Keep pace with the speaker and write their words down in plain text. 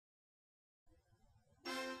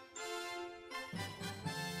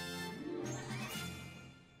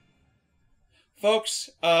Folks,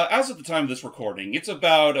 as of the time of this recording, it's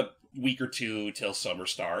about a week or two till summer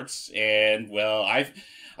starts, and, well,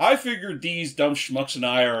 I figured these dumb schmucks and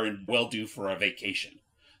I are well due for a vacation.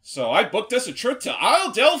 So I booked us a trip to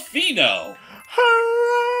Isle Delfino!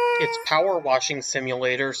 It's Power Washing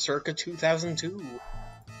Simulator circa 2002.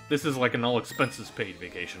 This is like an all-expenses-paid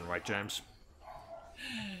vacation, right, James?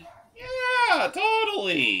 Yeah,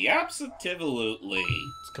 totally! Absolutely.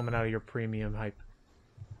 It's coming out of your premium hype.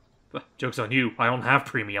 Joke's on you, I don't have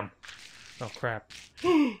premium. Oh, crap.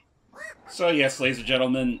 So yes, ladies and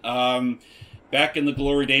gentlemen, back in the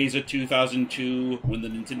glory days of 2002, when the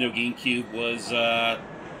Nintendo GameCube was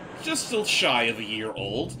just still shy of a year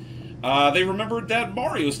old, they remembered that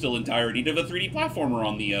Mario was still in dire need of a 3D platformer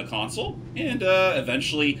on the console, and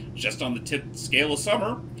eventually, just on the tip scale of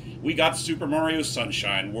summer, we got Super Mario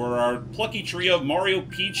Sunshine, where our plucky trio of Mario,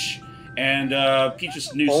 Peach, and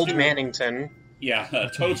Peach's new Old Mannington. Yeah,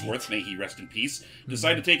 Toadsworth, may he rest in peace,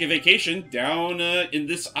 decided to take a vacation down in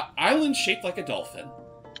this island shaped like a dolphin.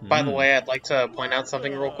 By the way, I'd like to point out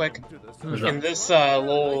something real quick. In this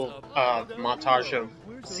little montage of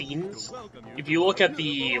scenes, if you look at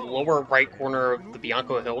the lower right corner of the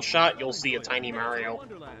Bianco Hill shot, you'll see a tiny Mario.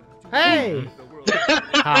 Hey!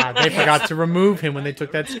 They forgot to remove him when they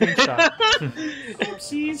took that screenshot.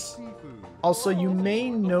 Oopsies. Also, you may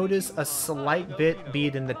notice a slight bit, be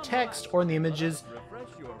it in the text or in the images.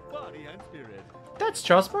 That's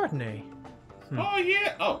Charles Martinet. Oh,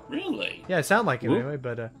 yeah. Oh, really? Yeah, it sounded like it anyway,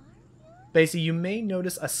 but basically, you may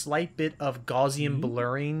notice a slight bit of Gaussian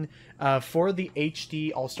blurring. For the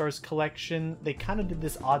HD All-Stars collection, they kind of did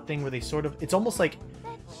this odd thing where they sort of... It's almost like...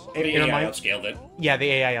 The AI upscaled it. Yeah, the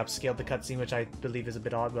AI upscaled the cutscene, which I believe is a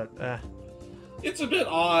bit odd, but... It's a bit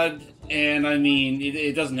odd, and I mean,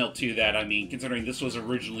 it doesn't help too that, I mean, considering this was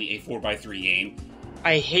originally a 4x3 game.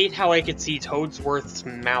 I hate how I could see Toadsworth's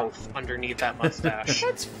mouth underneath that mustache.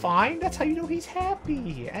 That's fine, that's how you know he's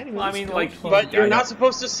happy. Anyway, Well, I mean, like, But you're not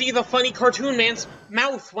supposed to see the funny cartoon man's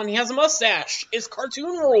mouth when he has a mustache. It's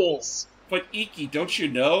cartoon rules. But Iki, don't you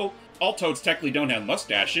know? All Toads technically don't have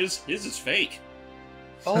mustaches. His is fake.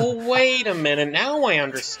 Oh, wait a minute. Now I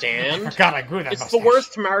understand. God, I grew that It's mustache. the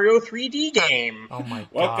worst Mario 3D game. Oh my god.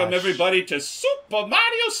 Welcome everybody to Super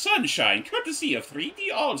Mario Sunshine, courtesy of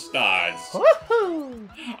 3D All-Stars. Woohoo!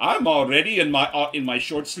 I'm already in my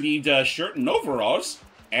short-sleeved shirt and overalls,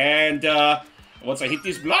 and once I hit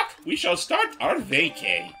this block, we shall start our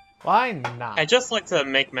vacay. Why not? I'd just like to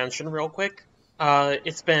make mention real quick.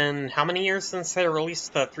 It's been how many years since they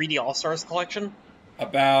released the 3D All-Stars collection?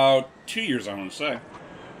 About 2 years, I want to say.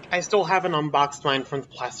 I still haven't unboxed mine from the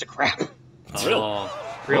plastic wrap. Really?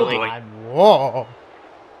 Really? Whoa.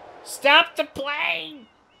 Stop the plane!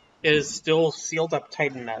 It is still sealed up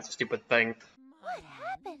tight in that stupid thing. What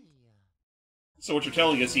happened? So what you're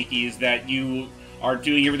telling us, Iki, is that you are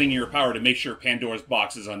doing everything in your power to make sure Pandora's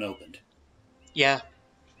box is unopened. Yeah.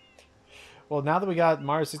 Well, now that we got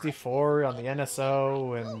Mario 64 on the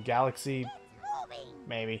NSO and Galaxy,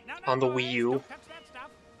 maybe. On the Wii U.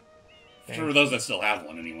 For those that still have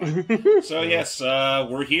one, anyway. So yes,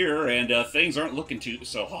 we're here, and things aren't looking too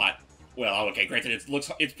so hot. Well, okay, granted,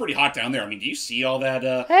 it's pretty hot down there. I mean, do you see all that?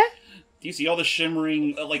 Do you see all the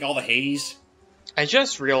shimmering, like all the haze? I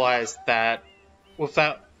just realized that with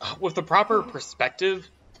the proper perspective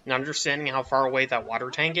and understanding how far away that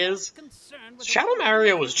water tank is, Shadow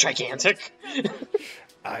Mario was gigantic.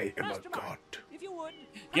 I am a god.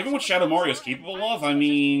 Given what Shadow Mario is capable of, I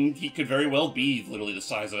mean, he could very well be literally the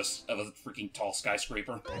size of a freaking tall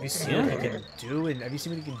skyscraper. Have you seen what he can do? Have you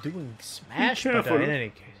seen what he can do in Smash? Careful. But, in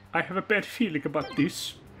any case, I have a bad feeling about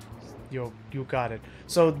this. you got it.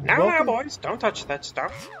 So Now, boys, don't touch that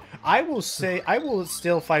stuff. I will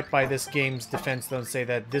still fight by this game's defense, though, and say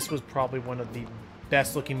that this was probably one of the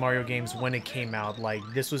best-looking Mario games when it came out. Like,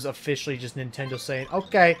 this was officially just Nintendo saying,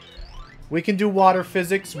 okay, we can do water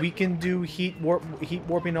physics, we can do heat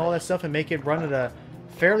warping and all that stuff, and make it run at a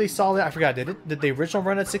fairly solid... I forgot, did the original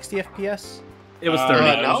run at 60 FPS? It was 30. No,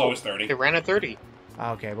 it was No, always 30. it ran at 30.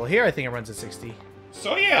 Okay, well here I think it runs at 60.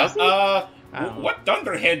 So yeah, what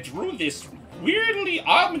Thunderhead drew this weirdly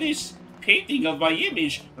ominous painting of my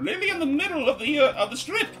image really in the middle of the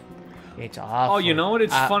strip? It's awful. Oh, you know what?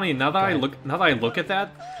 It's funny. Now that I look at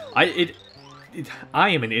that, I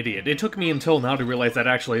am an idiot. It took me until now to realize that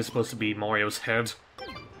actually is supposed to be Mario's head.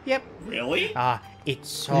 Yep. Really? It's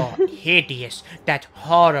so hideous. That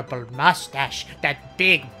horrible mustache, that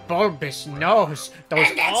big bulbous nose, those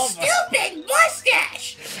And that stupid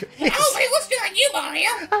mustache! Nobody looks like you, Mario!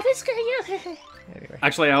 Oh, this guy, you. Anyway.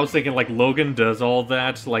 Actually, I was thinking like Logan does all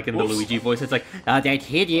that, like in the Luigi voice. It's like, that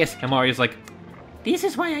hideous. And Mario's like, this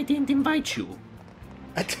is why I didn't invite you.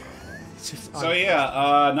 So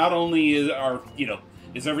yeah, not only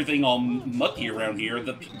is everything all mucky around here,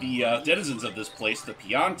 the denizens of this place, the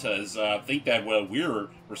Piantas, think that we're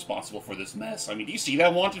responsible for this mess. I mean, do you see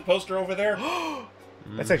that wanted poster over there?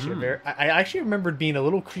 That's actually very. I actually remembered being a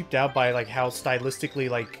little creeped out by like how stylistically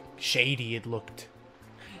like shady it looked.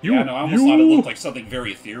 Yeah, no, I almost thought it looked like something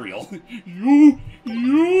very ethereal.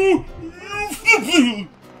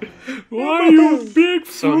 Why you big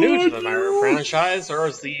So new to the Mario franchise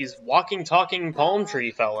are these walking, talking palm tree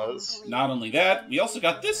fellas. Not only that, we also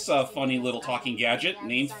got this funny little talking gadget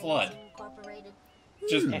named Flood.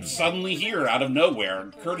 Just suddenly here out of nowhere,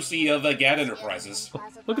 courtesy of GAD Enterprises.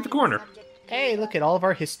 Look at the corner. Hey, look at all of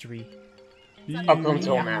our history. Up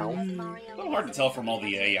until now. A little hard to tell from all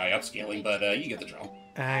the AI upscaling, but you get the drill.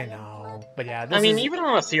 I know, but yeah, I mean, even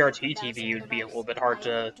on a CRT TV, it would be a little bit hard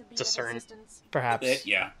to discern. perhaps.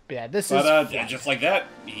 Yeah. Yeah, this But is. just like that,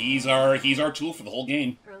 he's our tool for the whole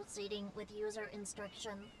game. Proceeding with user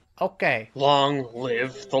instruction. Okay. Long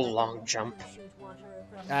live the long jump.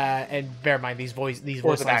 And bear in mind, these voice the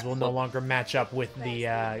lines back will no flip. longer match up with the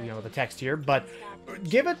the text here. But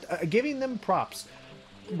giving them props.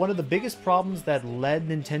 One of the biggest problems that led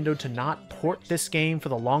Nintendo to not port this game for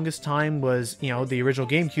the longest time was, the original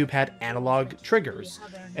GameCube had analog triggers,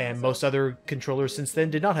 and most other controllers since then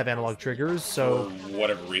did not have analog triggers. So For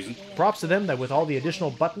whatever reason. props to them that with all the additional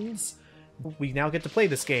buttons, we now get to play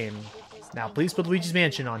this game. Now, please put Luigi's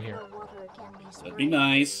Mansion on here. That'd be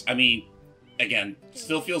nice. I mean, again,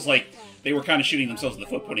 still feels like they were kind of shooting themselves in the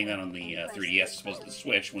foot putting that on the 3DS as opposed to the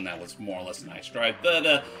Switch when that was more or less a nice drive.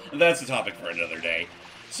 But that's a topic for another day.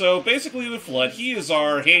 So basically, with Flood, he is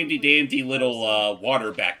our handy-dandy little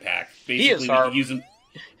water backpack. Basically, we can use him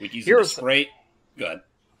to spray. Good.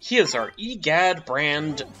 He is our EGAD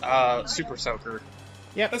brand Super Soaker.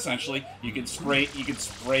 Yep. Essentially, you can spray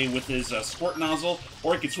with his squirt nozzle,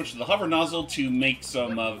 or you can switch to the hover nozzle to make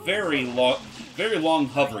some very long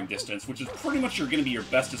hovering distance, which is pretty much going to be your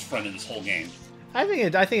bestest friend in this whole game. I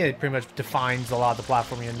think it pretty much defines a lot of the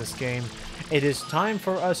platforming in this game. It is time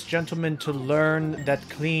for us gentlemen to learn that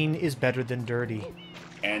clean is better than dirty.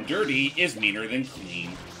 And dirty is meaner than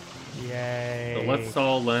clean. Yay. So let's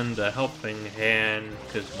all lend a helping hand,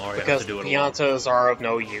 because Mario has to do it alone. Piantas are of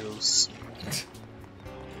no use.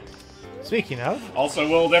 Speaking of... Also,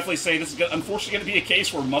 we'll definitely say this is unfortunately going to be a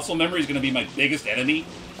case where muscle memory is going to be my biggest enemy,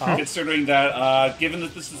 considering that, given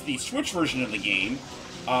that this is the Switch version of the game,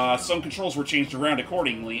 some controls were changed around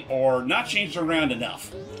accordingly, or not changed around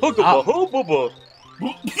enough. Oh,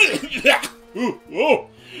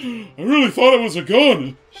 I really thought it was a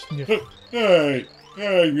gun. Hey,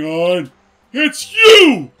 hang on. It's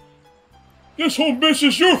you! This whole mess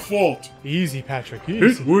is your fault. Easy, Patrick,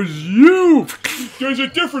 easy. It was you! There's a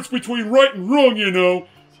difference between right and wrong, you know.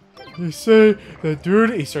 You say that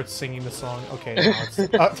dirty... He starts singing the song. Okay, now it's...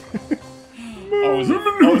 Always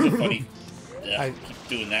a funny... Yeah, keep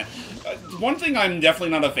doing that. One thing I'm definitely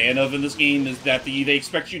not a fan of in this game is that they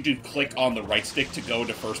expect you to click on the right stick to go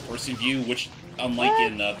to first-person view, which, unlike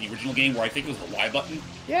in the original game where I think it was the Y button,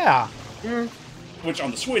 Yeah. which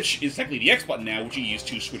on the Switch is technically the X button now, which you use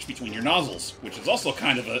to switch between your nozzles, which is also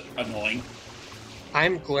kind of annoying.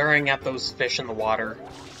 I'm glaring at those fish in the water.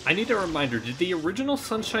 I need a reminder, did the original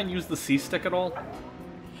Sunshine use the C-stick at all?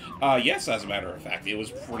 Yes, as a matter of fact. It was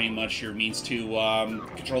pretty much your means to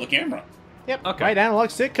control the camera. Yep, Okay. right analog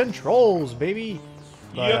stick controls, baby.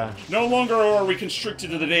 But, Yep. No longer are we constricted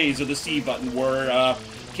to the days of the C button where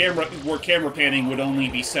camera panning would only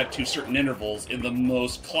be set to certain intervals in the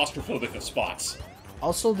most claustrophobic of spots.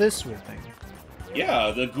 also this weird thing.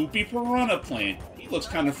 Yeah, the Goopy Piranha plant. He looks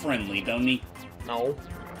kind of friendly, don't he? No.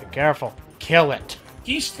 Be careful. Kill it.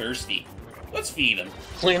 He's thirsty. Let's feed him.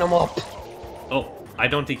 Clean them up. Oh, I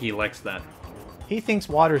don't think he likes that. He thinks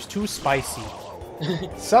water's too spicy.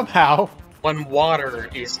 Somehow. When water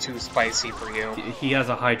is too spicy for you. He has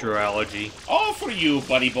a hydro allergy. All for you,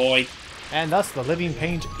 buddy boy. And thus the living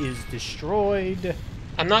paint is destroyed.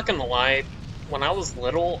 I'm not gonna lie, when I was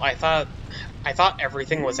little, I thought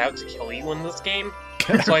everything was out to kill you in this game,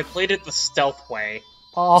 so I played it the stealth way.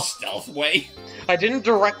 Oh, Stealth way. I didn't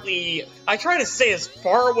directly... I try to stay as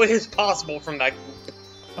far away as possible from that group.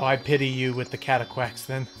 oh, I pity you with the cataquacks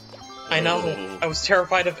then. I know, I was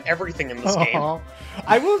terrified of everything in this game. Oh,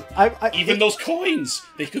 I will. Even those coins,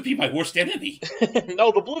 they could be my worst enemy.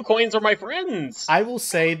 No, the blue coins are my friends! I will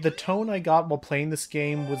say the tone I got while playing this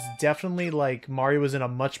game was definitely like Mario was in a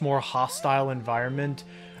much more hostile environment.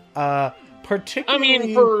 Particularly, I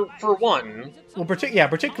mean, for one. well,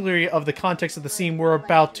 particularly of the context of the scene we're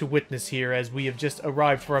about to witness here, as we have just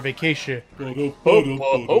arrived for our vacation. Oh,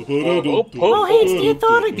 hey, it's the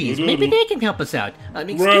authorities. Maybe they can help us out.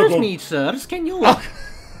 Excuse me, sirs, can you...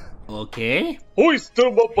 Okay. Hoist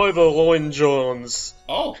them up by the loin-johns.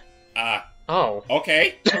 Oh. Oh.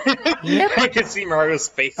 Okay. Yep. I can see Mario's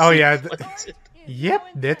face. Oh, yeah. Yep,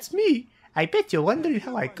 that's me. I bet you're wondering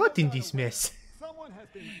how I got in this mess.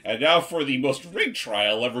 And now for the most rigged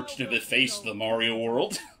trial ever to face the Mario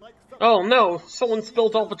world. Oh no, someone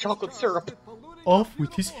spilled all the chocolate syrup. Off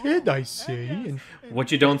with his head, I say. And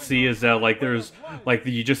What you don't see is that, like, there's, like,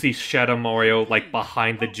 you just see Shadow Mario, like,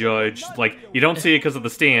 behind the judge. Like, you don't see it because of the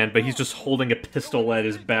stand, but he's just holding a pistol at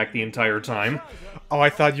his back the entire time. oh, I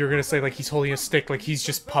thought you were gonna say like he's holding a stick, like he's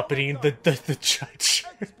just puppeting the judge.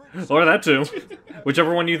 Or that too.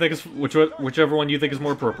 Whichever one you think is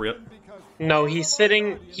more appropriate. No, he's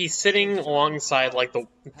sitting alongside like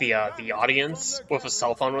the audience with a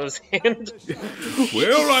cell phone in his hand.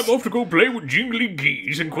 Well, I'm off to go play with Jingly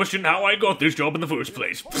Geese and question how I got this job in the first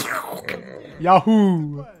place.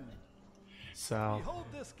 Yahoo! So,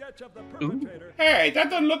 Hey, that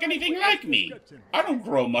doesn't look anything like me. I don't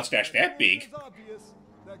grow a mustache that big.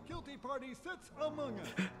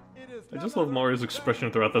 I just love Mario's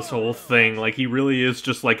expression throughout this whole thing. Like, he really is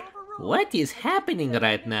just like, What is happening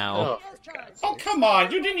right now? Oh, come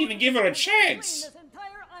on, you didn't even give her a chance.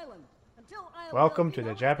 welcome to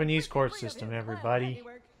the Japanese court system, everybody.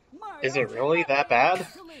 Is it really that bad?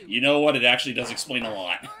 You know what? It actually does explain a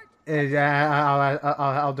lot.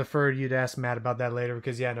 I'll defer you to ask Matt about that later,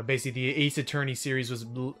 because yeah, no, basically the Ace Attorney series was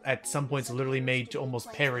at some points literally made to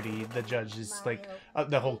almost parody the judges, like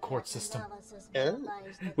the whole court system.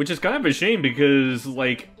 which is kind of a shame because,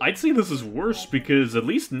 like, I'd say this is worse because at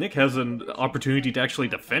least Nick has an opportunity to actually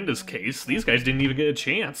defend his case. These guys didn't even get a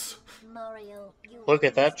chance. Look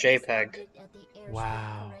at that JPEG.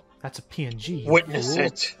 Wow, that's a PNG. Witness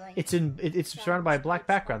it. It's surrounded by a black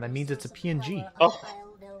background. That means it's a PNG. Oh,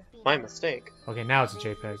 my mistake. Okay, now it's a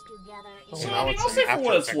JPEG. So, now I mean, it's I'll an say for After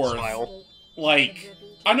what it's Effects worth, file. like,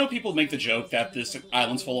 I know people make the joke that this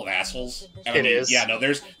island's full of assholes. And It is. Yeah, no,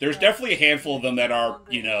 there's definitely a handful of them that are,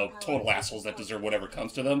 you know, total assholes that deserve whatever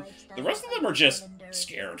comes to them. The rest of them are just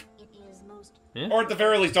scared. Yeah. Or at the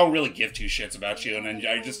very least, don't really give two shits about you, and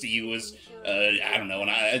I just see you as, I don't know, and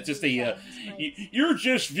it's just you're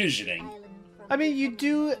just visiting. I mean, you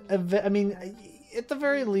do. I mean, at the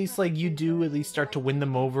very least, like, you do at least start to win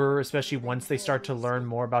them over, especially once they start to learn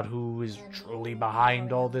more about who is truly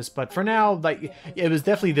behind all this. But for now, like, it was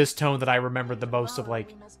definitely this tone that I remembered the most of,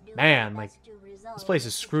 like, man, like, this place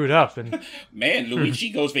is screwed up. And Man,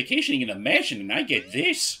 Luigi goes vacationing in a mansion, and I get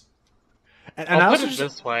this. and I'll I put also it just,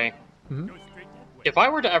 this way. If I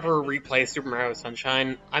were to ever replay Super Mario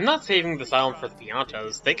Sunshine, I'm not saving this island for the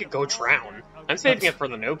Piantas. They could go drown. I'm saving it for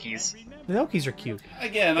the Nokis. the Nokis are cute.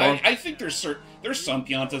 Again, I think there's some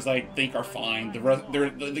Piantas I think are fine. The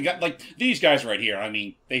rest, like these guys right here. I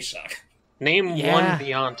mean, they suck. Name Yeah. one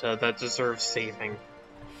Pianta that deserves saving.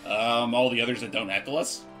 All the others that don't heckle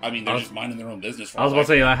us. I mean, they're just minding their own business. I was about to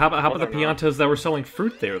say, how about the they're not. Piantas that were selling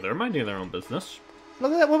fruit there? They're minding their own business.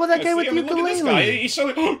 Look at that! What was that guy with the Look at this guy. ukulele? He's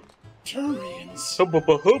selling durians.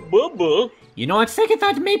 You know, on second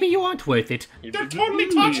thought, maybe you aren't worth it. They're totally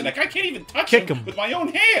toxic. Like I can't even touch Kick them 'em. with my own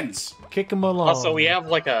hands. Kick him along. Also, we have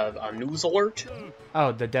like a news alert.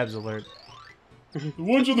 Oh, the devs alert. The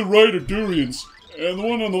ones on the right are durians, and the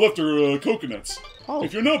one on the left are coconuts. Oh.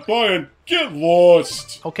 If you're not buying, get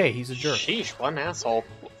lost. Okay, he's a jerk. Sheesh, what an asshole.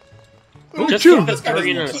 Oh, Just shoot. put this This guy doesn't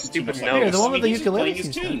durian in look a too stupid much like nose. Yeah, the one with the He's ukulele playing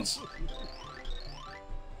his seems tunes.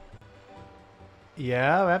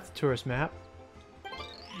 Yeah, I have the tourist map.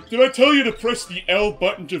 Did I tell you to press the L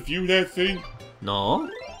button to view that thing? No?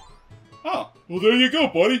 Oh, well there you go,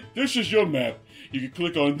 buddy. This is your map. You can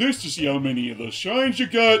click on this to see how many of those shines you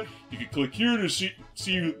got. You can click here to see.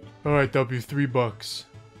 All right, W, $3.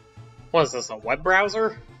 What is this, a web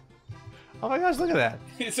browser? Oh my gosh, look at that!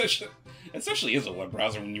 It essentially is a web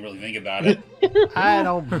browser when you really think about it. I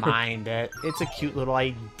don't mind it. It's a cute little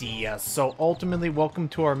idea. So ultimately, welcome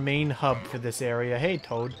to our main hub for this area. Hey,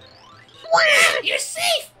 Toad. Wow, you're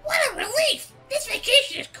safe! What a relief! This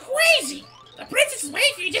vacation is crazy! The princess is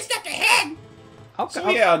waiting for you just up ahead! Okay. So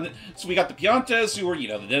yeah, so we got the Piantas who are, you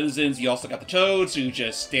know, the denizens. You also got the Toads who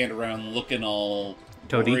just stand around looking all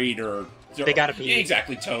Toady. worried or They gotta be. Yeah,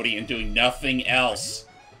 exactly, Toady, and doing nothing else.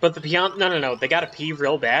 But the no, they gotta pee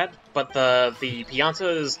real bad. But the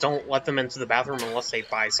Piantas don't let them into the bathroom unless they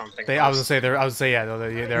buy something. I was gonna say, yeah,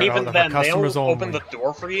 they're and even then, they don't customers only. open the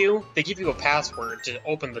door for you. They give you a password to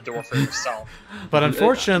open the door for yourself. But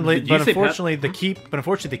unfortunately, the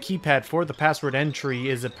keypad for the password entry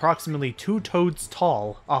is approximately 2 toads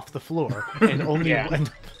tall off the floor, and only. Yeah.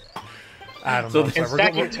 I don't know. And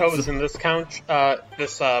stacking toads in this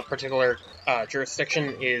particular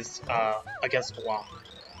jurisdiction is against the law.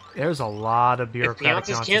 There's a lot of If bureaucratic Piantas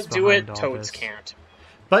nonsense can't do it, behind all toads this. can't.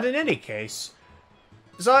 But in any case,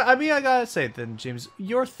 so I mean, I gotta say then, James,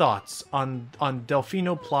 your thoughts on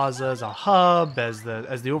Delfino Plaza as a hub, as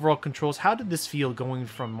the overall controls. How did this feel going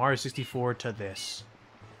from Mario 64 to this?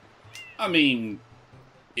 I mean,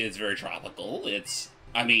 it's very tropical. It's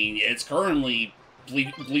currently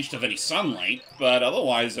bleached of any sunlight, but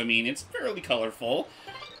otherwise, I mean, it's fairly colorful.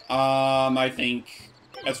 I think,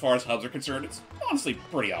 as far as hubs are concerned, it's honestly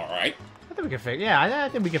pretty alright. I think we can fix. Yeah, I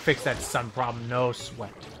think we can fix that sun problem. No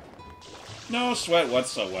sweat. No sweat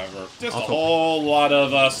whatsoever. Just a whole lot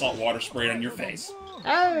of salt water sprayed on your face.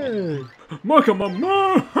 Oh,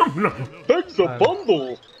 That's a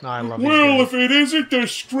bundle! no, I love Well, these if it isn't the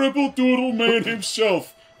Scribble Doodle Man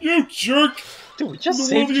himself, you jerk! Dude, we just What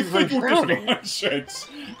saved do you you from think with this drowning. nonsense?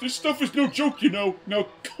 This stuff is no joke, you know. Now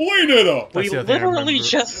clean it up! We That's the other thing I literally remember.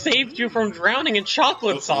 just saved you from drowning in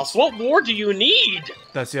chocolate sauce. What more do you need?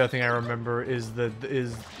 That's the other thing I remember is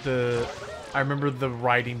I remember the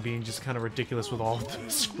writing being just kind of ridiculous with all the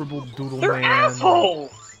scribble doodle They're man.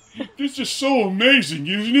 assholes! This is so amazing,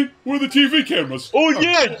 isn't it? Where are the TV cameras? Oh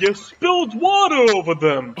yeah, you spilled water over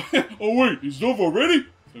them! Oh wait, is it over already?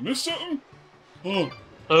 Did I miss something? Oh.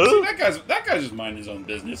 Huh? See, that guy's just minding his own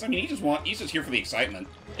business. I mean, he's just here for the excitement.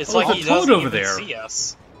 It's Oh, like there's he a toad doesn't over even there. see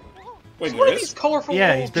us. Wait, What there are these is? colorful Yeah,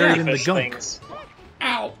 little he's buried in the jellyfish gunk. things?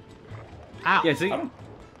 Ow! Ow. Yeah, see?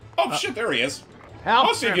 Oh shit, there he is. Help.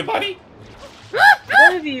 I'll save you, buddy.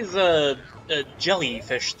 What are these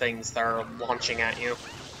jellyfish things that are launching at you?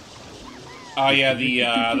 Oh yeah, the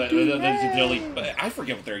jelly. I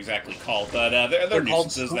forget what they're exactly called, but they're called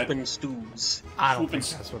nuisances swoop that. and stews. I don't Swoop think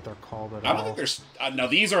and- that's what they're called at I all. don't think there's. No,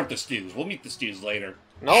 these aren't the stews. We'll meet the stews later.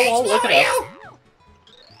 No, I'll look it up.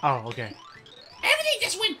 Mario! Oh, okay. Everything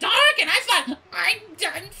just went dark, and I thought, I'm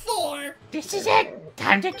done for. This is it.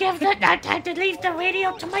 Time to time to leave the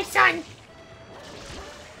radio to my son.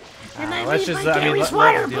 And I let's leave just, my I mean, Gary's let's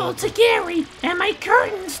water deal bowl with to Gary, and my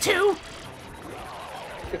curtains too.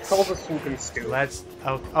 It's called a swoop and stew. Let's.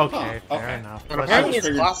 Okay, fair okay. enough. And Let's apparently just-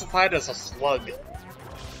 it's classified as a slug.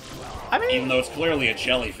 I mean, Even though it's clearly a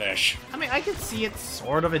jellyfish. I can see it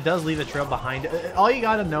sort of. It does leave a trail behind. All you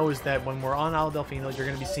gotta know is that when we're on Isle Delfino, you're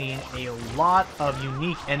gonna be seeing a lot of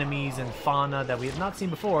unique enemies and fauna that we have not seen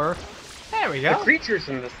before. There we The go. creatures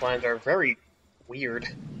in this land are very weird.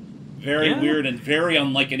 Very weird and very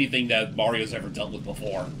unlike anything that Mario's ever dealt with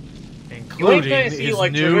before. You ain't Including gonna see his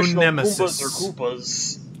like new traditional nemesis. Goombas or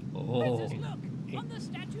Koopas. Oh.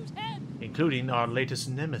 Including our latest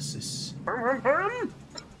nemesis.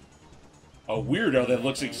 A weirdo that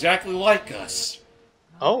looks exactly like us.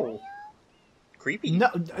 Oh. Creepy. No,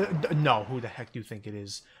 no, who the heck do you think it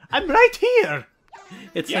is? I'm right here!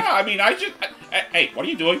 It's Yeah, like, I mean, hey, what are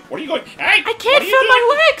you doing? What are you going? Hey, I can't what are you feel my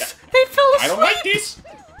doing? legs. They fell asleep. I don't like this.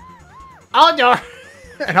 Oh no!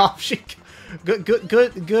 And off she.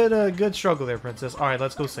 Good struggle there, princess. All right,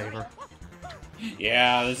 let's go save her.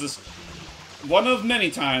 Yeah, this is one of many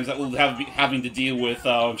times that we'll have having to deal with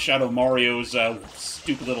Shadow Mario's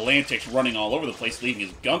stupid little antics, running all over the place, leaving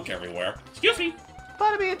his gunk everywhere. Excuse me.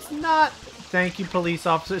 But I mean, it's not. Thank you, police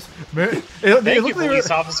officers. Thank you, police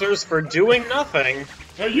officers, for doing nothing.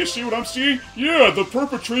 Hey, you see what I'm seeing? Yeah, the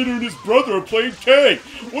perpetrator and his brother are playing tag.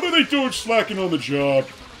 What are they doing slacking on the job?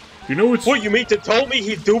 you know it's... What, you mean to tell me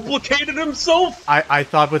he duplicated himself? I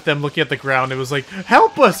thought with them looking at the ground, it was like,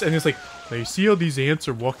 help us! And it's like, now you see how these ants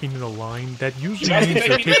are walking in a line? That usually Just means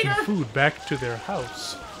they're take me taking later. food back to their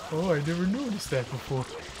house. Oh, I never noticed that before.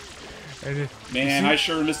 And Man, I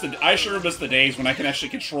sure miss the days when I can actually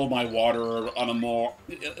control my water on a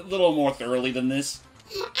little more thoroughly than this.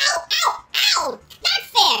 Ow, ow, ow! Not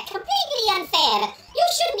fair! Completely unfair! You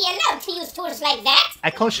shouldn't be allowed to use tools like that!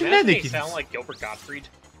 I call Imagine if he shenanigans. sounded like Gilbert Gottfried.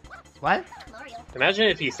 What? Imagine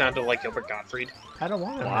if he sounded like Gilbert Gottfried. I don't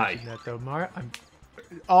want to Why? mention that though, Mario.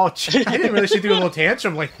 Oh, gee, I didn't really should do a little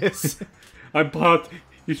tantrum like this. I'm Pot.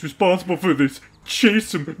 He's responsible for this.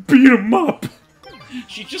 Chase him. Beat him up.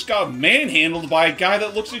 She just got manhandled by a guy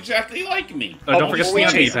that looks exactly like me. Don't forget Before we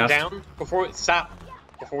Bianco chase him passed. down, before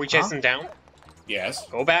we chase him down, Yes.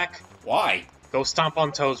 go back, Why? go stomp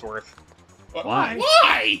on Toesworth. Why?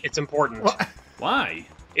 Why? It's important. What? Why?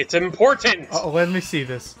 It's important! Oh, let me see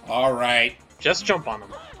this. All right. Just jump on them.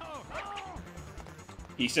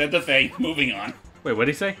 He said the thing. Moving on. Wait, what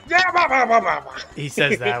did he say? He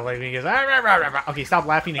says that like he goes. "Ah, rah, rah, rah, rah." Okay, stop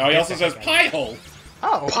laughing. And Oh, he get also that says guy. pie hole.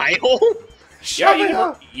 Oh, Pie hole? Yeah,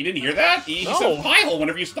 yeah. you didn't hear that? He No. said pie hole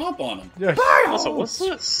whenever you stomp on him. Yeah. Also, what's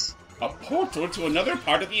this? A portal to another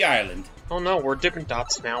part of the island. Oh no, we're dipping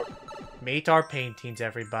dots now. Mate our paintings,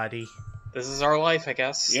 everybody. This is our life, I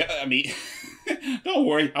guess. Yeah, I mean, don't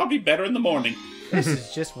worry, I'll be better in the morning. This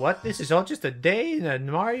is just what? This is all just a day in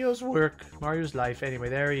Mario's work, Mario's life. Anyway,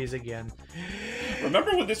 there he is again.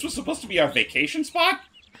 Remember when this was supposed to be our vacation spot?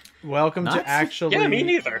 Welcome to actually. Yeah, me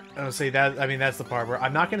neither. I'll say that. I mean, that's the part where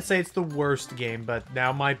I'm not going to say it's the worst game, but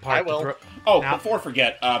now my part. I will. Oh, Now- before I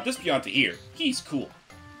forget, this Bianco here, he's cool.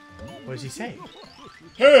 What does he say?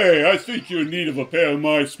 Hey, I think you're in need of a pair of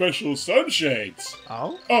my special sunshades.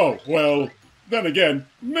 Oh. Oh, well, then again,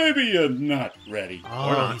 maybe you're not ready.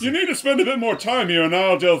 Oh. You need to spend a bit more time here in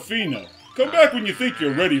Isle Delfino. Come back when you think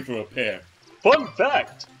you're ready for a pair. Fun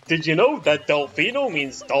fact! Did you know that Delfino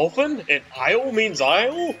means dolphin and Isle means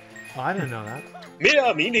isle? Oh, I didn't know that.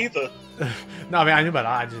 Yeah, me neither. No, I mean I knew about it.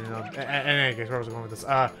 I didn't know. In any case, where was I going with this?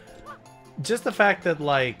 Just the fact that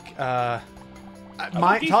like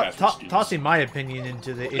my these guys were stews. tossing my opinion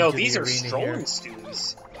into the No, into these the are arena strolling here.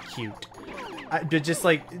 stews. Cute. But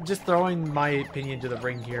just throwing my opinion to the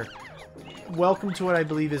ring here. Welcome to what I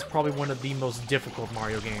believe is probably one of the most difficult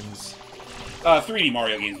Mario games. 3D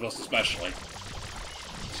Mario games, most especially.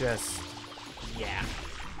 Just yeah.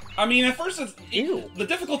 I mean, at first, Ew. the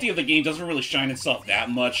difficulty of the game doesn't really shine itself that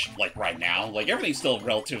much, like, right now. Like, everything's still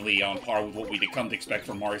relatively on par with what we'd come to expect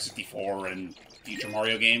from Mario 64 and future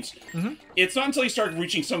Mario games. Mhm. It's not until you start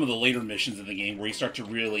reaching some of the later missions in the game where you start to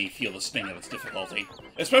really feel the sting of its difficulty.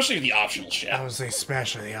 Especially the optional shit. I would say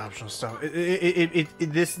especially the optional stuff.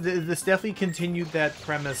 This definitely continued that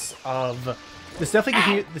premise of. This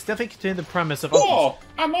definitely continued the premise of. Oh,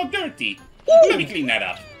 I'm all dirty. Let me clean that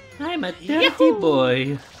up. I'm a dirty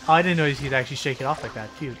boy. Oh, I didn't know you could actually shake it off like that.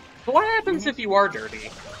 Cute. But what happens if you are dirty?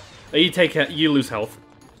 You lose health.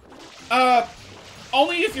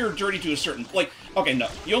 Only if you're dirty to a certain okay, no.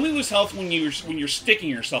 You only lose health when you're sticking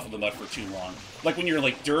yourself in the mud for too long. Like when you're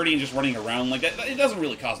like dirty and just running around like that. It doesn't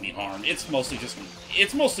really cause any harm. It's mostly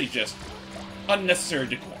just unnecessary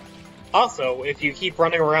decor. Also, if you keep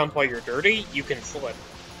running around while you're dirty, you can slip.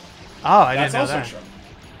 Oh, I That's didn't know also that. true.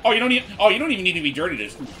 Oh, you don't even need to be dirty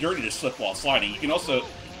to slip while sliding. You can also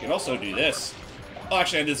do this. Well,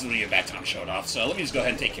 actually, this would be a bad time to show it off. So let me just go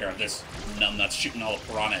ahead and take care of this numbnuts shooting all the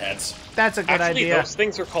piranha heads. That's a good Actually, idea. those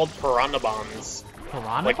things are called piranha bombs.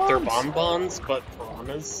 Piranha Like they're bombs? bonbons, but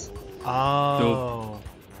piranhas. Oh.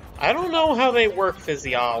 I don't know how they work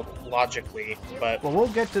physiologically, but Well, we'll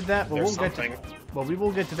get to that. there's something. We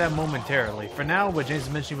will get to that momentarily. For now, what James is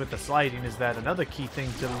mentioning with the sliding is that another key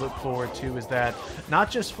thing to look forward to is that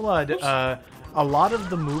not just FLUDD, a lot of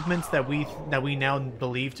the movements that we now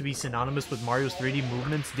believe to be synonymous with Mario's 3D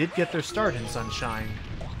movements did get their start in Sunshine.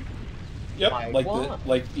 Yep, Like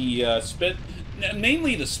what? the spin,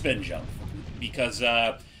 mainly the spin jump, because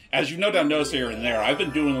as you no doubt notice here and there, I've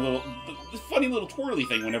been doing the funny little twirly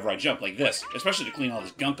thing whenever I jump like this, especially to clean all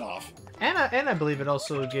this gunk off. And I believe it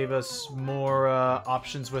also gave us more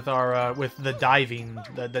options with our with the diving,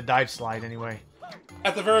 the dive slide anyway.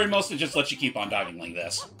 At the very most, it just lets you keep on diving like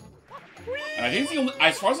this. And I think it's the only,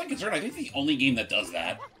 as far as I'm concerned, I think it's the only game that does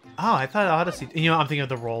that. Oh, I thought Odyssey. You know, I'm thinking of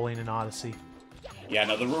the rolling in Odyssey. Yeah,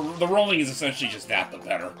 no, the rolling is essentially just that, but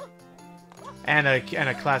better. And a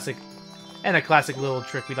classic little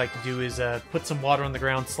trick we like to do is put some water on the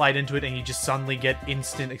ground, slide into it, and you just suddenly get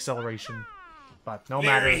instant acceleration. But no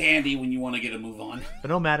matter. Very handy when you want to get a move on. But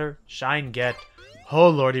no matter. Shine get. Oh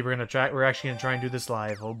lordy, we're actually gonna try and do this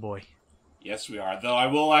live. Oh boy. Yes, we are. Though I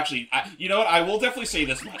will actually, you know what? I will definitely say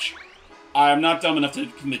this much: I'm not dumb enough to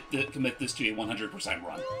commit this to a 100%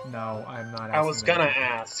 run. No, I'm not. I was gonna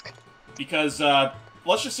ask. Because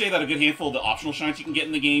let's just say that a good handful of the optional shines you can get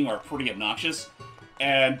in the game are pretty obnoxious,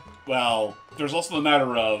 and well, there's also the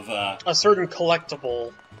matter of A certain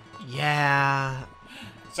collectible. Yeah.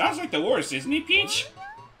 sounds like the worst, isn't he, Peach?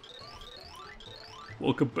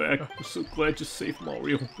 Welcome back. We're so glad you're safe,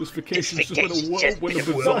 Mario. This vacation has just been a Vacation's just whirlwind of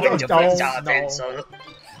been a bizarre. whirlwind of No, bizarre no. events,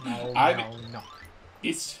 son. No.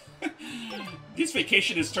 It's this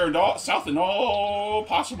vacation has turned south in all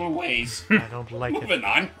possible ways. I don't like it. Moving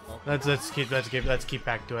on. Let's keep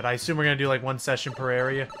back to it. I assume we're gonna do like one session per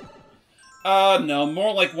area. No,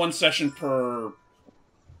 more like one session per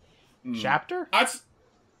Chapter? I'd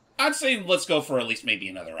I'd say let's go for at least maybe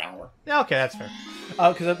another hour. Yeah, okay, that's fair.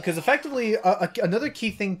 Because effectively, another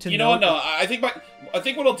key thing to You know what? No, I think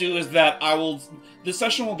what I'll do is that the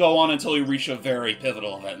session will go on until we reach a very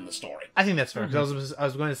pivotal event in the story. I think that's fair. 'Cause I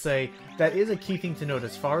was going to say that is a key thing to note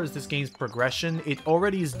as far as this game's progression. It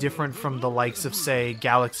already is different from the likes of, say,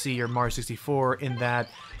 Galaxy or Mario 64 in that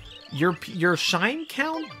your shine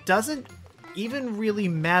count doesn't even really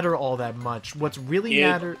matter all that much. What's really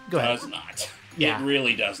matter? Go ahead. It does not. Yeah. It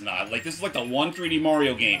really does not. Like, this is like the one 3D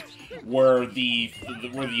Mario game where the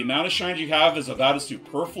amount of shines you have is about as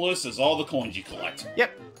superfluous as all the coins you collect.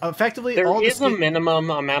 Yep. Effectively, There is a minimum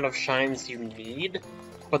amount of shines you need,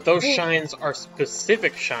 but those shines are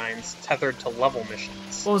specific shines tethered to level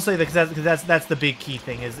missions. Well, I'll say that because that's the big key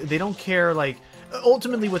thing is they don't care. Like,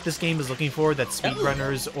 ultimately, what this game is looking for, that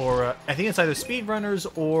speedrunners or I think it's either speedrunners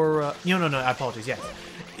or no, I apologize. Yes.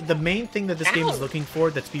 The main thing that this game is looking for,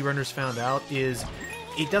 that speedrunners found out, is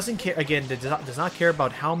it doesn't care. Again, it does not care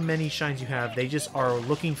about how many shines you have. They just are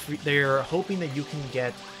looking for. They're hoping that you can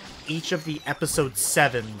get each of the episode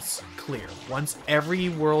 7s clear. Once every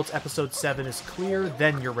world's episode 7 is clear,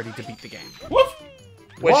 then you're ready to beat the game. Woof!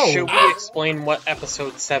 Should we explain what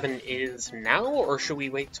episode 7 is now, or should we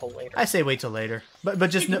wait till later? I say wait till later, but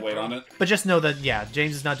just wait on it. But just know that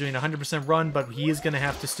James is not doing a 100% run, but he is going to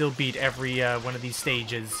have to still beat every one of these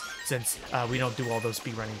stages since we don't do all those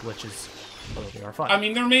speedrunning glitches. Although they are fun. I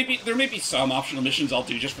mean, there may be some optional missions I'll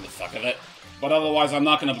do just for the fuck of it, but otherwise I'm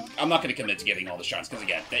not gonna commit to getting all the shines because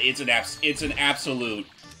again, it's an absolute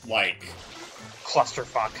like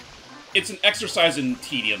clusterfuck. It's an exercise in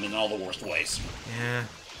tedium in all the worst ways. Yeah.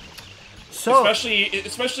 So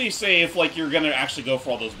especially say if like you're gonna actually go for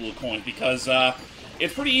all those blue coins because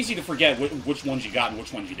it's pretty easy to forget which ones you got and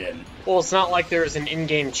which ones you didn't. Well, it's not like there's an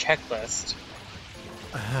in-game checklist.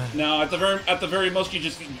 No, at the very most,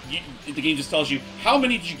 the game just tells you how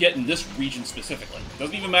many did you get in this region specifically.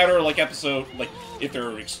 Doesn't even matter if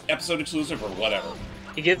they're episode exclusive or whatever.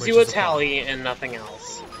 It gives you a tally and nothing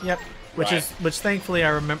else. Yep. Which thankfully I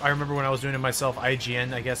remember when I was doing it myself.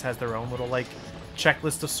 IGN, I guess, has their own little like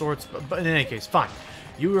checklist of sorts. But in any case, fine.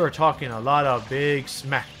 You are talking a lot of big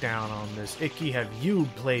smackdown on this. Icky, have you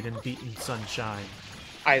played and beaten Sunshine?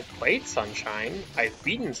 I've played Sunshine. I've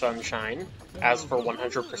beaten Sunshine. As for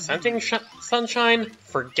 100%ing Sunshine,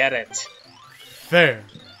 forget it. Fair.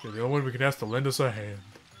 You're the only one we can ask to lend us a hand.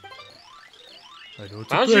 I know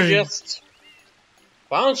it's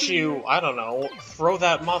Why don't you, I don't know, throw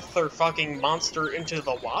that motherfucking monster into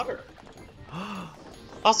the water?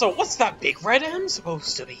 Also, what's that big red M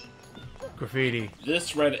supposed to be? Graffiti.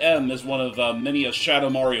 This red M is one of many of Shadow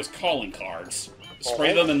Mario's calling cards.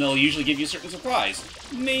 Spray them and they'll usually give you a certain surprise.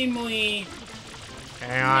 Namely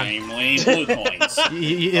blue coins.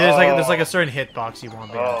 There's like a certain hitbox you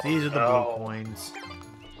want. These are the blue coins.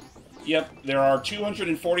 Yep, there are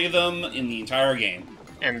 240 of them in the entire game.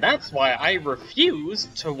 And that's why I refuse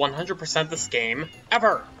to 100% this game,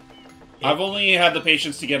 ever! I've only had the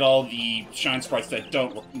patience to get all the shine sprites that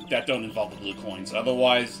don't involve the blue coins.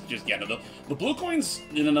 Otherwise, the blue coins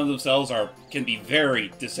in and of themselves can be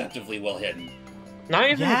very deceptively well hidden. Not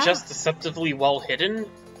even just deceptively well hidden,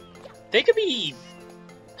 they could be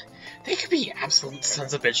absolute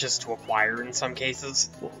sons of bitches to acquire in some cases.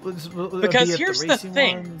 Because here's the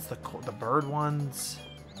thing. Ones, the bird ones.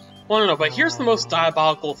 Well, no, but here's the most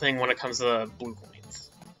diabolical thing when it comes to blue coins.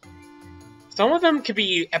 Some of them could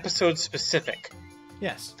be episode-specific.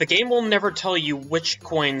 Yes. The game will never tell you which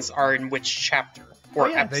coins are in which chapter or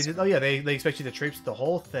episode. They expect you to traipse the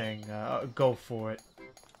whole thing. Go for it.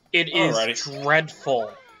 It is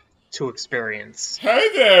dreadful to experience. Hey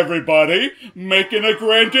there, everybody! Making a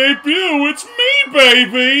grand debut, it's me,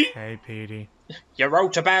 baby! Hey, Petey. You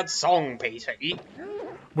wrote a bad song, Petey.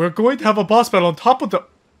 We're going to have a boss battle on top of the...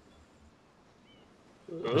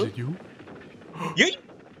 Was it you? Yeet!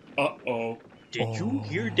 Uh-oh. Did you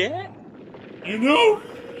hear that? You know,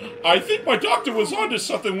 I think my doctor was onto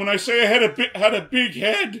something when I say I had a big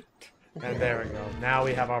head. And there we go. Now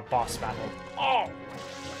we have our boss battle. Oh!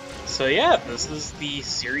 So yeah, this is the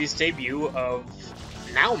series debut of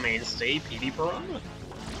now mainstay Petey Piranha.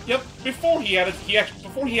 Yep, before he had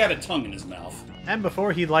a tongue in his mouth. And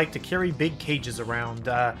before he liked to carry big cages around,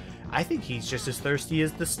 I think he's just as thirsty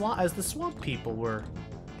as the swamp people were.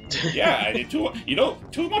 Yeah,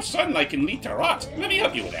 too much sunlight can lead to rot. Let me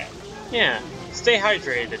help you with that. Yeah, stay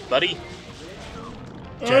hydrated, buddy.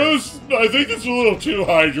 I think it's a little too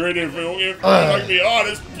hydrated if I can be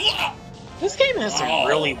honest. This game has some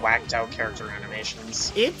really whacked out character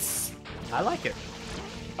animations. I like it.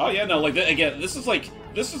 Oh yeah, no, like again, this is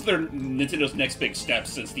their Nintendo's next big step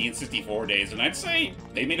since the N64 days, and I'd say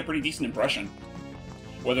they made a pretty decent impression.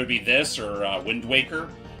 whether it be this or Wind Waker,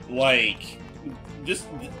 like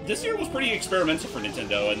this year was pretty experimental for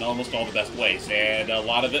Nintendo in almost all the best ways, and a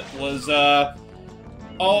lot of it was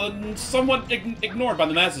somewhat ignored by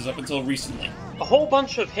the masses up until recently. A whole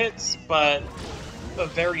bunch of hits, but a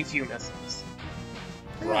very few misses.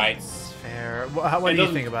 Right. That's fair. What do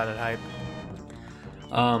you think about it, Hype?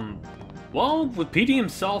 Well, with Petey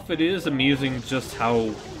himself, it is amusing just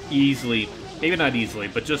how easily, maybe not easily,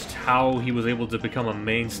 but just how he was able to become a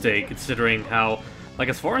mainstay, considering how, like,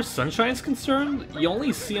 as far as Sunshine's concerned, you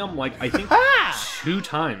only see him, like, I think 2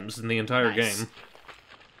 times in the entire game.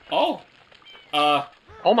 Oh.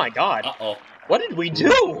 Oh my god. Uh-oh. What did we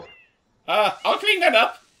do? I'll clean that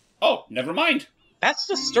up. Oh, never mind. That's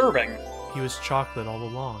disturbing. He was chocolate all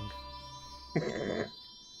along.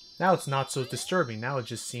 Now it's not so disturbing. Now it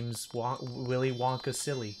just seems Willy Wonka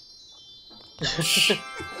silly.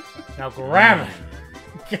 Now grab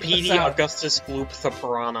it! Petey Augustus Gloop the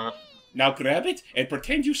Piranha. Now grab it and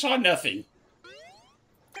pretend you saw nothing.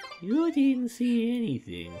 You didn't see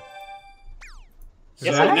anything.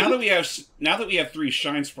 So now that we have 3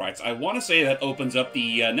 Shine Sprites, I want to say that opens up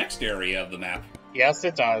the next area of the map. Yes,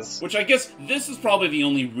 it does. Which I guess this is probably the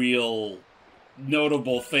only real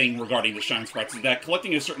notable thing regarding the Shine Sprites, is that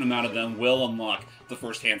collecting a certain amount of them will unlock the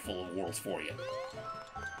first handful of worlds for you.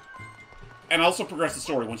 And also progress the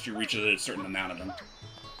story once you reach a certain amount of them.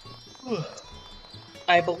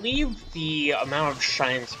 I believe the amount of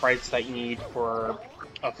Shine Sprites that you need for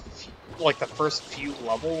like the first few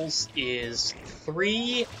levels is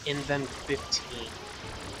 3 and then 15.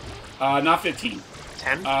 Not 15.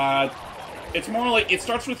 10? It's more like it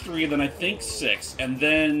starts with 3, then I think 6, and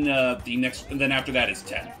then then after that is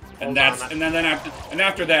 10, and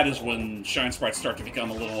after that is when Shine Sprites start to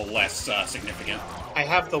become a little less significant. I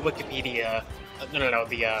have the Wikipedia,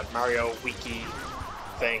 the Mario Wiki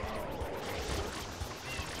thing.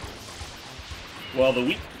 Well, the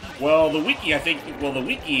wiki, I think, the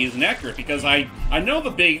wiki is inaccurate because I know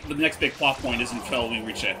the next big plot point isn't until we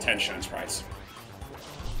reach that 10 Shine Sprites.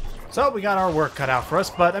 So we got our work cut out for us,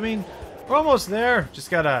 but I mean, we're almost there. Just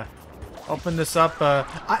gotta open this up.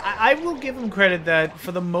 I will give him credit that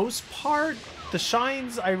for the most part, the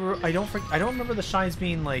shines I don't remember the shines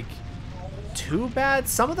being like too bad.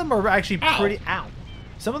 Some of them are actually pretty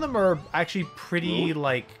Some of them are actually pretty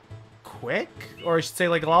like quick, or I should say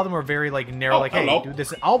like a lot of them are very like narrow. Like, hey, do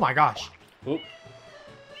this. Oh my gosh. Oop.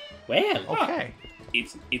 Well, okay.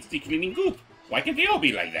 It's the cleaning goop. Why can't they all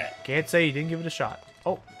be like that? Can't say you didn't give it a shot.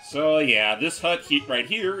 Oh. So yeah, this hut right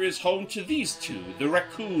here is home to these two, the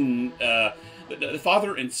raccoon, the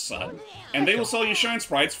father and son, and they will sell you Shine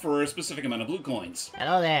Sprites for a specific amount of blue coins.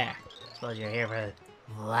 Hello there. Suppose you're here for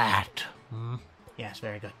that. Hmm? Yes,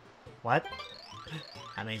 very good. What?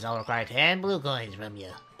 That means I'll require 10 blue coins from you.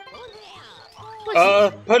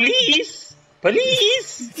 Police!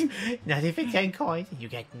 Police! Nothing for 10 coins, you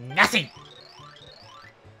get nothing!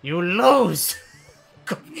 You lose!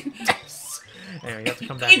 Anyway, you have to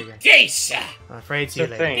come back again. Day, sir. I'm afraid to see you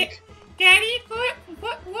later. Daddy, who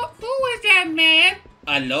was that man?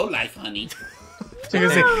 A lowlife, honey.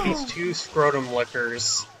 These 2 scrotum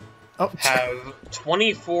lickers have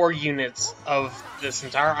 24 units of this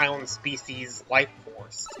entire island species life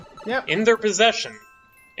force in their possession,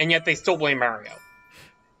 and yet they still blame Mario.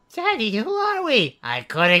 Daddy, who are we? I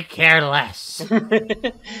couldn't care less. Who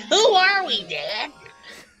are we, Dad?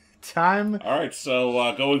 Time. Alright,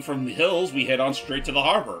 so going from the hills, we head on straight to the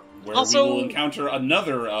harbor, where we will encounter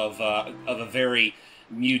another of a very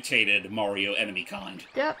mutated Mario enemy kind.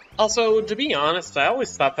 Yep. Also, to be honest, I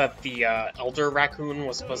always thought that the elder raccoon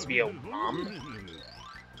was supposed to be a mom.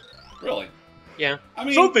 Really? Yeah. I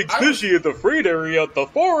mean, something's fishy in the freight area at the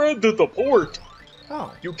far end of the port.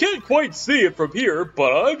 Oh. You can't quite see it from here,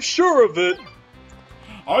 but I'm sure of it.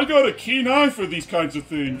 I got a keen eye for these kinds of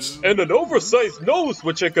things. And an oversized nose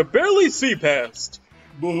which I could barely see past.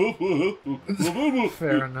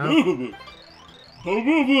 Fair enough.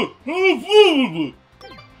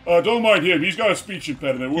 Don't mind him, he's got a speech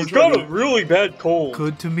impediment. He's got a really bad cold.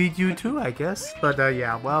 Good to meet you too, I guess. But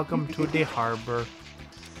yeah, welcome to the harbor.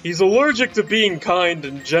 He's allergic to being kind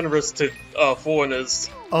and generous to foreigners.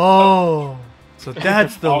 Oh, so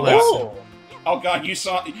that's the lesson. Oh god, you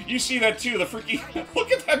see that too, the freaky...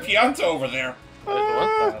 Look at that Bianco over there.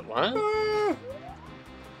 What?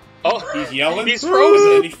 Oh, he's yelling. He's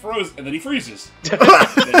frozen. And then he freezes. And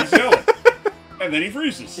then he's yelling. And then he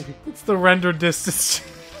freezes. It's the render distance.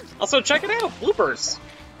 Also, check it out, bloopers.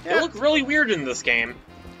 They look really weird in this game.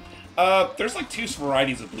 There's like two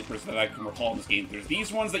varieties of bloopers that I can recall in this game. There's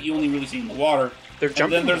these ones that you only really see in the water,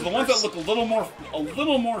 and then there's the ones that look a little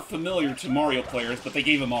more familiar to Mario players, but they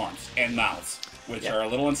gave them arms and mouths, which are a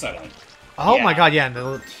little unsettling. Oh my god, yeah, and the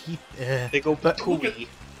little teeth. They go look at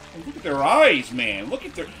their eyes, man. Look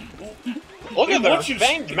at their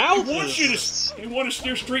fanged mouths. They want to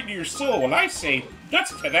stare straight into your soul, and I say,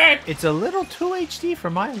 nuts to that. It's a little too HD for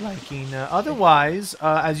my liking. Otherwise,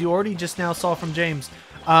 as you already just now saw from James,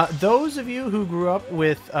 those of you who grew up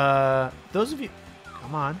with, come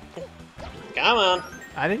on.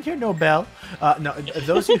 I didn't hear no bell. No,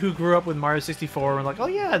 those of you who grew up with Mario 64 were like, oh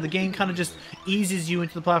yeah, the game kind of just eases you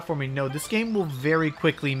into the platforming. No, this game will very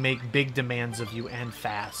quickly make big demands of you and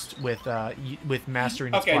fast with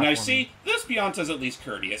mastering its platforming. Okay, now see, this Beyonce's at least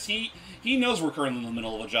courteous. He knows we're currently in the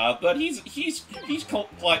middle of a job, but he's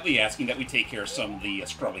politely asking that we take care of some of the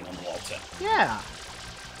scrubbing on the wall tip. Yeah.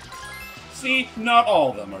 See, not all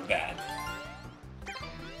of them are bad.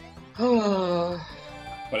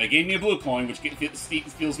 But it gave me a blue coin, which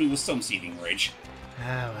fills me with some seething rage. Oh,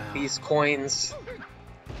 well. These coins,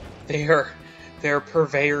 they're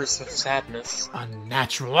purveyors of sadness.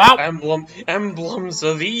 Unnatural. Emblems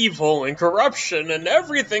of evil and corruption and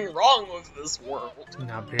everything wrong with this world.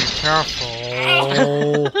 Now be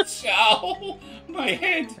careful. Ow! My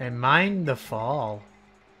head! And mind the fall.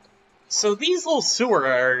 So these little sewer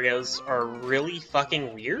areas are really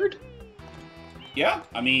fucking weird? Yeah,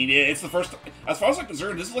 I mean, it's the first... As far as I'm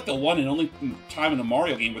concerned, this is like the one and only time in the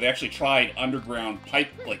Mario game where they actually tried underground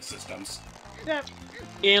pipe-like systems. Yeah.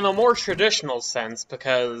 In a more traditional sense,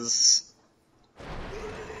 because...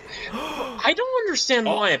 I don't understand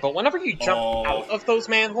why, but whenever you jump out of those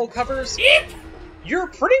manhole covers, you're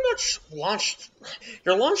pretty much launched...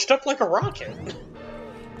 You're launched up like a rocket.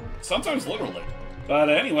 Sometimes literally. But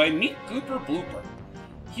anyway, meet Gooper Blooper.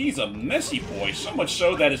 He's a messy boy, so much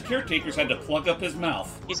so that his caretakers had to plug up his mouth.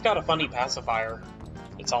 He's got a funny pacifier.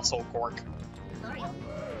 It's also a cork.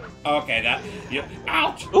 Okay, that... Yeah,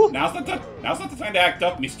 ouch! Ooh. Now's not the time to act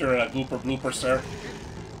up, Mr. Gooper Blooper, sir.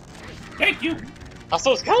 Thank you!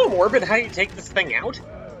 Also, it's kind of morbid how you take this thing out.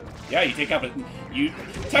 Yeah, you take out it.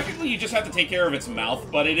 Technically, you just have to take care of its mouth,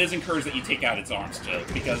 but it is encouraged that you take out its arms too,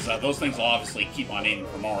 because those things will obviously keep on aiming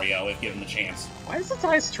for Mario if given the chance. Why does its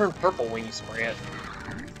eyes turn purple when you spray it?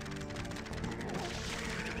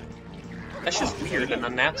 That's just weird and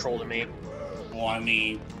unnatural to me. Well, I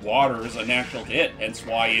mean, water is a natural hit, hence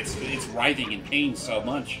why it's writhing in pain so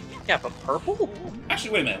much. Yeah, but purple?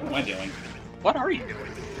 Actually, wait a minute. What am I doing? What are you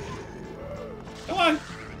doing? Come on.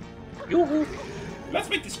 Yoo-hoo. Let's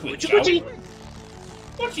make this quick, shall we?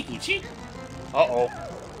 Gucci Gucci. Uh-oh.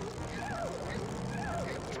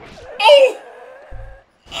 Oh!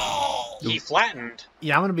 He flattened.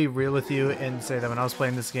 Yeah, I'm gonna be real with you and say that when I was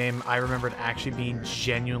playing this game, I remembered actually being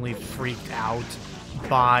genuinely freaked out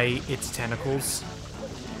by its tentacles.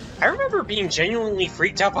 I remember being genuinely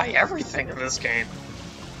freaked out by everything in this game.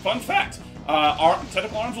 Fun fact,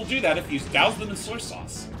 tentacle arms will do that if you douse them in soy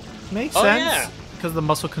sauce. Makes Oh, sense, yeah. because of the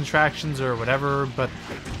muscle contractions or whatever, but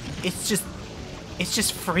it's just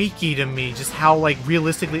freaky to me, just how, like,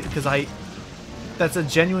 realistically, because that's a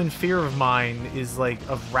genuine fear of mine, is, like,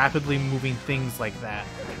 of rapidly moving things like that.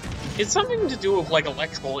 It's something to do with, like,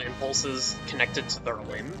 electrical impulses connected to their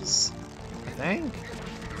limbs. I think.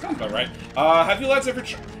 Sounds about right. Have you lads ever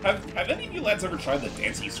have any of you lads ever tried the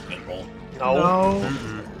dancing squid bowl? No.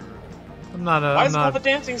 I'm not a... Why I'm is it not... called a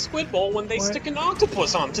dancing squid bowl when they What? stick an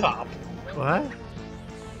octopus on top? What?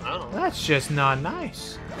 I don't know. That's just not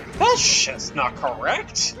nice. That's just not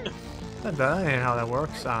correct. That ain't how that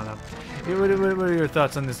works. I don't know. What are your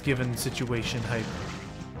thoughts on this given situation, Hype?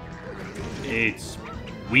 It's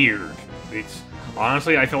weird. It's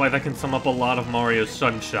honestly, I feel like that can sum up a lot of Mario's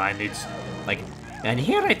Sunshine. It's like, And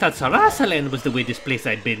here I thought Sarasaland was the weirdest place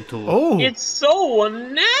I'd been to. Oh! It's so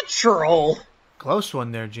unnatural. Close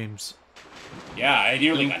one there, James. Yeah, I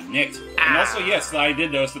nearly got nicked. And also, yes, I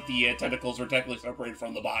did notice that the tentacles were technically separated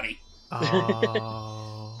from the body.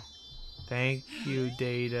 Oh. Thank you,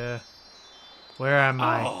 Data. Where am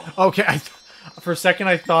I? Oh. Okay, for a second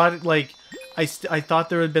I thought, like, I thought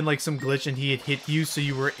there had been, like, some glitch and he had hit you so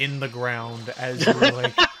you were in the ground as you were,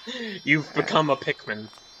 like... You've become a Pikmin.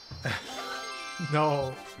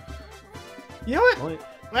 No. You know what?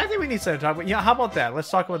 I think we need to talk about... Yeah, how about that? Let's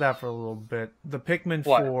talk about that for a little bit. The Pikmin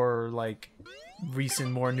What? for, like,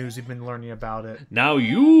 recent more news we've been learning about it. now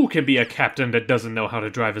you can be a captain that doesn't know how to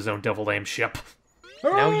drive his own devil aim ship.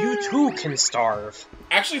 Now you too can starve.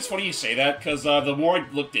 Actually, it's funny you say that, because the more I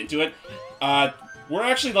looked into it, we're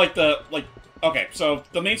actually okay, so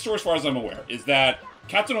the main story, as far as I'm aware, is that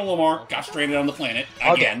Captain Olimar got stranded on the planet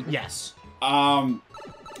again. Yes.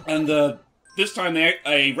 And this time,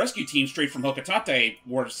 a rescue team straight from Hokitate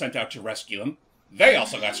were sent out to rescue him. They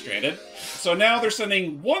also got stranded. So now they're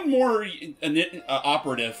sending one more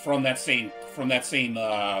operative from that same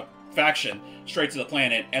faction straight to the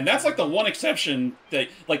planet, and that's like the one exception that,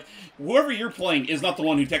 like, whoever you're playing is not the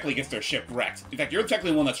one who technically gets their ship wrecked. In fact, you're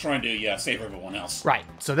technically the one that's trying to save everyone else. Right.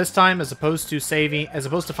 So this time, as opposed to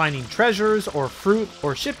finding treasures or fruit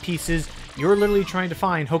or ship pieces, you're literally trying to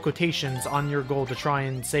find Hokotations on your goal to try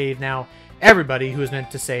and save now everybody who is meant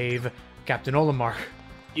to save Captain Olimar.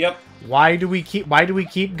 Yep. Why do we keep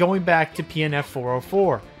going back to PNF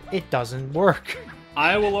 404? It doesn't work.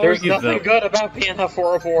 I will There's argue, nothing though. good about PNF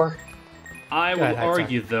 404. I will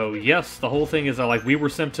argue, though, yes, the whole thing is that, like, we were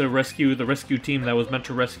sent to rescue the rescue team that was meant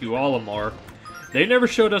to rescue Olimar. They never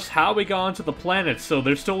showed us how we got onto the planet, so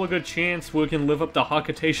there's still a good chance we can live up to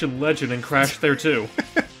Hokitation legend and crash there, too.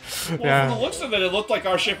 Well, from the looks of it, it looked like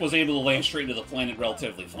our ship was able to land straight into the planet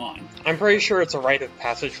relatively fine. I'm pretty sure it's a rite of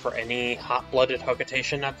passage for any hot-blooded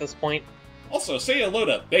Hokitation at this point. Also, say hello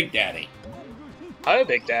to Big Daddy. Hi,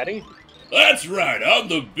 Big Daddy. That's right, I'm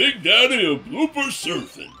the Big Daddy of Blooper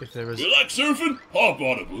Surfing. If there was... You like surfing? Hop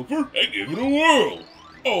on a Blooper and give it a whirl.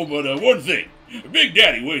 Oh, but one thing. Big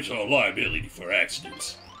Daddy waives all liability for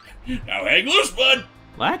accidents. Now hang loose, bud!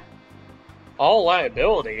 What? All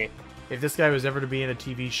liability. If this guy was ever to be in a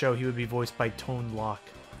TV show, he would be voiced by Tone Lock.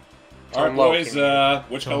 Alright, boys,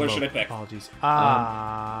 which color should I pick? Apologies.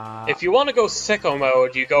 If you want to go sicko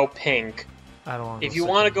mode, you go pink. I don't want. If you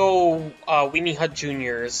want to go Weenie Hut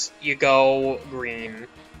Juniors, you go green.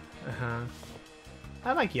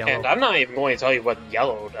 I like yellow. And I'm not even going to tell you what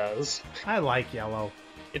yellow does. I like yellow.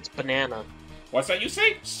 It's banana. What's that you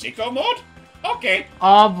say? Sicko mode? Okay.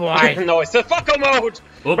 Oh boy. No, it's the fucko mode.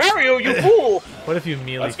 Oops. Mario, you fool! What if you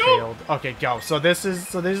melee Let's go. failed? Okay, go. So these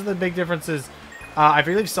are the big differences. I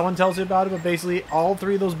feel like someone tells you about it, but basically all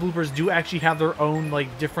three of those bloopers do actually have their own like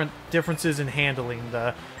differences in handling,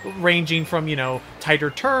 ranging from, you know,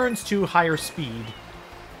 tighter turns to higher speed.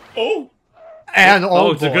 Oh. And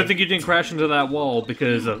It's a good thing you didn't crash into that wall,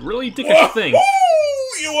 because a really dickish thing.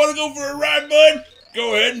 You want to go for a ride, bud?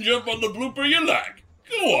 Go ahead and jump on the blooper you like.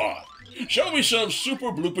 Go on. Show me some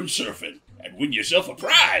super blooping surfing, and win yourself a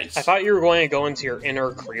prize. I thought you were going to go into your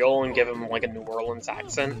inner Creole and give him like a New Orleans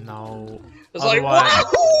accent. No. It's like, Otherwise-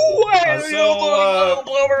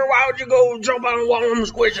 Blooper, why would you go jump on one of them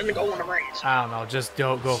squish and go in the race? I don't know. Just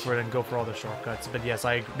don't go for it and go for all the shortcuts. But yes,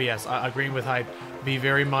 I agree with Hype. Be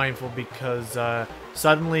very mindful because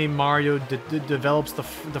suddenly Mario develops the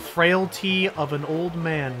frailty of an old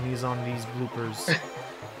man when he's on these bloopers.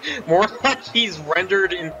 More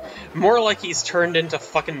like he's turned into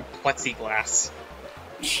fucking plexiglass.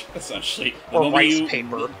 Essentially. Or rice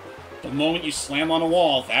paper. The moment you slam on a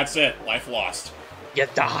wall, that's it. Life lost. You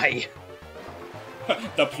die.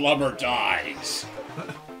 The plumber dies.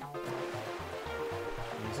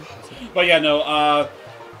 But yeah, no,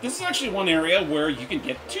 this is actually one area where you can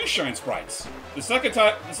get 2 shine sprites. The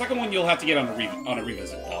second one you'll have to get on a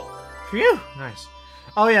revisit, though. Phew! Nice.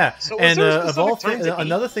 Oh yeah, So and is there a of all specific things, time to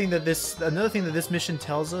another thing that this mission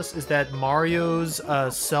tells us is that Mario's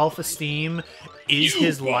self-esteem is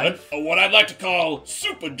his life. What I'd like to call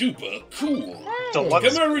super duper cool. So To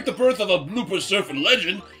what's commemorate the birth of a blooper surfing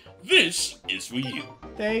legend, this is for you.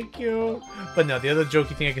 Thank you. But no, the other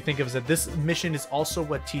jokey thing I can think of is that this mission is also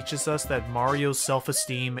what teaches us that Mario's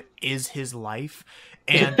self-esteem is his life.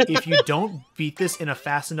 And if you don't beat this in a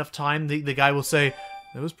fast enough time, the guy will say,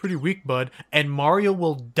 "That was pretty weak, bud," and Mario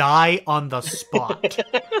will die on the spot.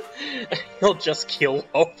 He'll just keel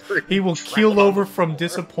over. He will keel over from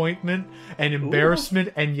disappointment and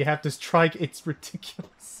embarrassment, and you have to strike. It's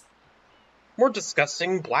ridiculous. More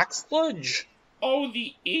disgusting black sludge. Oh,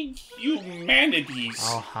 the inhumanities.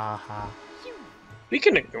 Oh, ha ha. We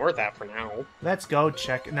can ignore that for now. Let's go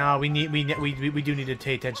check. No, we do need to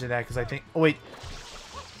pay attention to that because I think. Oh wait,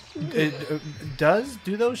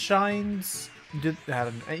 do those shines?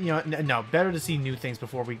 No, better to see new things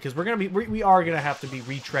before we are gonna have to be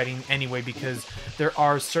retreading anyway because there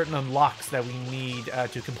are certain unlocks that we need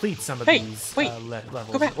to complete some of these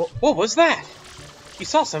levels. Go back. What was that? You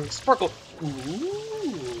saw some sparkle.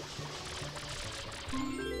 Ooh.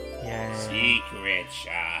 Yeah. Secret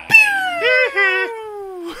shine.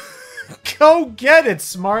 Go get it,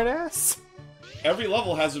 smartass. Every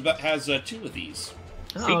level has 2 of these.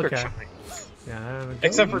 Secret okay. shine. Yeah,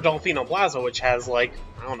 Except for Delfino Plaza, which has like,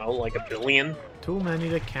 I don't know, like 1 billion. Too many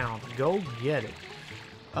to count. Go get it.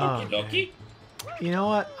 Okie dokie. You know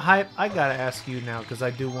what? I gotta ask you now because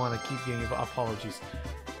I do want to keep getting apologies.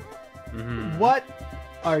 What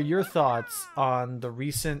are your thoughts on the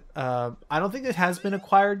recent? I don't think it has been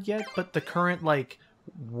acquired yet, but the current like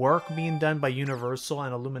work being done by Universal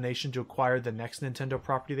and Illumination to acquire the next Nintendo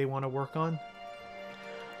property they want to work on?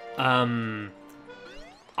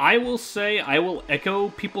 I will say, I will echo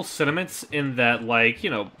people's sentiments in that, like, you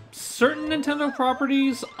know, certain Nintendo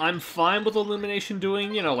properties, I'm fine with Illumination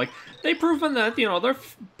doing, you know, like, they've proven that, you know, they're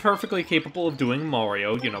perfectly capable of doing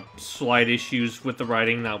Mario, you know, slight issues with the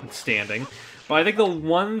writing notwithstanding. But I think the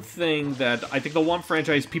one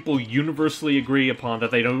franchise people universally agree upon that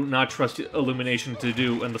they do not trust Illumination to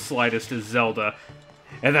do in the slightest is Zelda.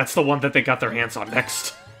 And that's the one that they got their hands on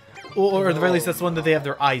next. Or at the very least, that's the one that they have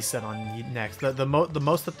their eyes set on next. The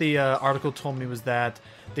most that the article told me was that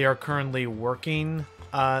they are currently working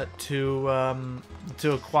to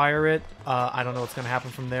acquire it. I don't know what's going to happen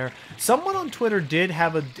from there. Someone on Twitter did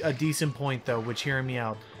have a decent point, though, which, hearing me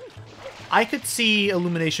out, I could see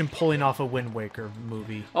Illumination pulling off a Wind Waker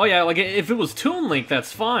movie. Oh yeah, like, if it was Toon Link,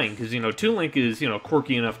 that's fine, because, you know, Toon Link is, you know,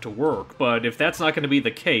 quirky enough to work, but if that's not going to be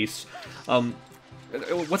the case,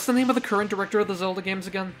 what's the name of the current director of the Zelda games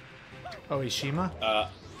again? Oishima?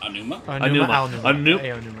 Anuma?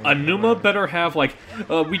 Anuma better have, like,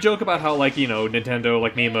 we joke about how, like, you know, Nintendo,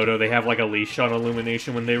 like Miyamoto, they have, like, a leash on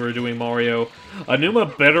Illumination when they were doing Mario.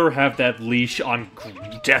 Anuma better have that leash on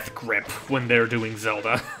Death Grip when they're doing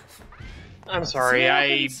Zelda. I'm sorry,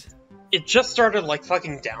 it just started, like,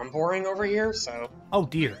 fucking downpouring over here, so... Oh,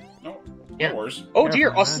 dear. No, Yeah. no worries. Oh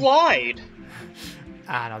dear, a slide!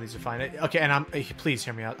 No, these are fine. Okay, and please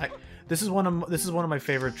hear me out. This is one of my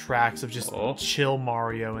favorite tracks of just chill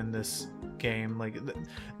Mario in this game. Like,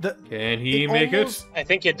 Can he make it? I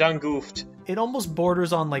think you done goofed. It almost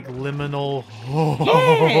borders on, like, liminal.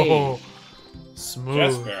 Smooth.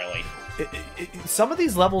 Just barely. Some of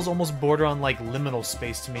these levels almost border on, like, liminal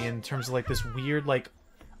space to me in terms of, like, this weird, like,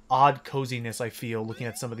 odd coziness I feel looking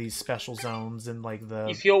at some of these special zones and, like, the...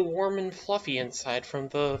 You feel warm and fluffy inside from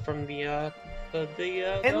the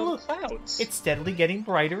clouds. It's steadily getting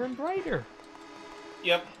brighter and brighter.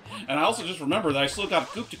 Yep. And I also just remember that I still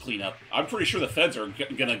got Goop to clean up. I'm pretty sure the feds are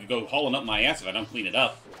gonna go hauling up my ass if I don't clean it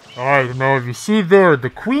up. Alright, now you see there, the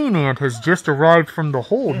Queen Ant has just arrived from the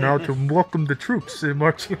hold now to welcome the troops.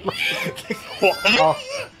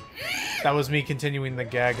 That was me continuing the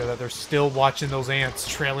gag of that they're still watching those ants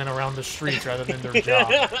trailing around the streets rather than their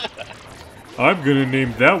job. I'm gonna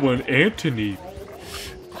name that one Anthony.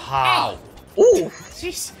 How? Ooh!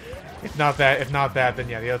 Jeez. If not that, then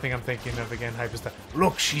yeah, the other thing I'm thinking of again, hype is that,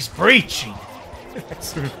 look, she's breaching!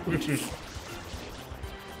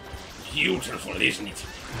 Beautiful, isn't it?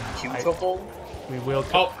 Beautiful? We will...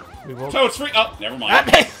 So it's free... Oh, never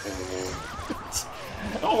mind.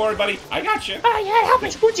 Don't worry, buddy. I got you. Oh yeah, help me,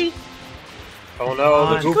 Scoochie. Oh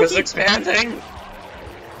no, the goop is expanding!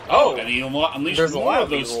 Oh! And you'll unleash There's more a lot of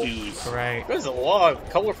those people. stews. Right. There's a lot of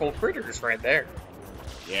colorful critters right there.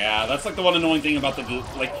 Yeah, that's like the one annoying thing about the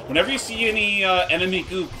goop. Like, whenever you see any enemy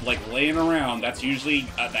goop like laying around, that's usually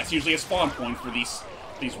a spawn point for these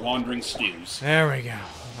wandering stews. There we go.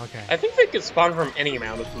 Okay. I think they could spawn from any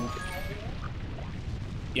amount of goop.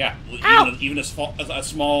 Yeah, even a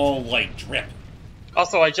small like drip.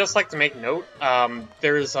 Also, I'd just like to make note,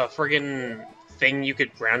 there's a friggin' thing you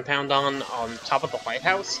could ground pound on top of the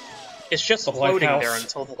lighthouse. It's just floating there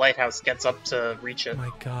until the lighthouse gets up to reach it. Oh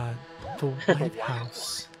my god. The White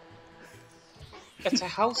House. It's a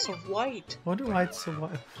house of light. Wonder why it's so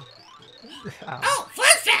white. Oh,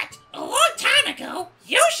 fun fact! A long time ago,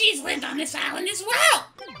 Yoshi's lived on this island as well!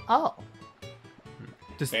 Oh.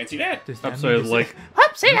 Fancy that. I'm sorry, like...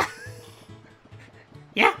 Whoopsie!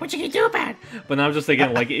 Yeah, what you gonna do about it? But now I'm just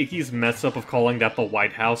thinking, like, Icky's mess up of calling that the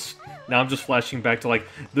White House. Now I'm just flashing back to, like,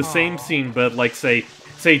 the same scene, but, like, say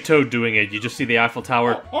Toad doing it. You just see the Eiffel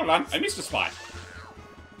Tower. Oh, hold on, I missed a spot.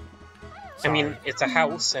 I mean, it's a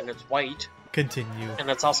house, and it's white. Continue. And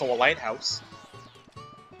it's also a lighthouse.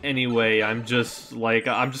 Anyway, I'm just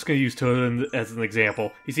gonna use Toad as an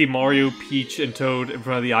example. You see Mario, Peach, and Toad in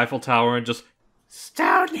front of the Eiffel Tower and just...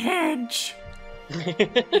 Stonehenge!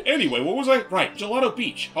 Anyway, what was I... Right, Gelato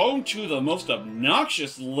Beach, home to the most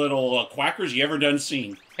obnoxious little quackers you ever done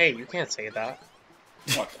seen. Hey, you can't say that.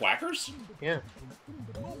 What, quackers? Yeah.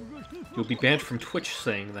 You'll be banned from Twitch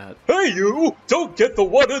saying that. Hey you! Don't get the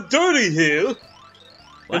water dirty here!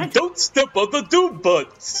 What? And don't step on the Dune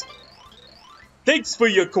butts! Thanks for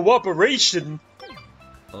your cooperation,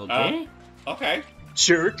 Okay. Okay.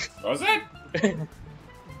 jerk! What was that?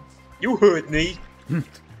 You heard me!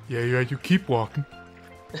 Yeah, you keep walking.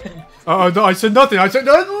 No, I said nothing. I said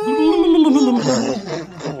nothing.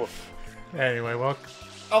 Anyway, well...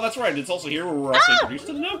 Oh, that's right, it's also here where we're also introduced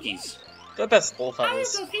to the Nokis. The best Island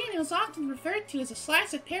bullfighters. Delfino is often referred to as a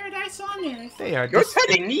slice of paradise on Earth. They are You're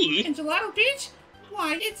petting me! In Gelato Beach,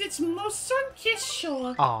 Why, it's its most sun-kissed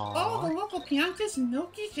shore. Aww. All the local Piancas and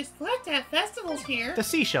Nokis just love to have festivals here. The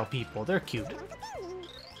seashell people, they're cute.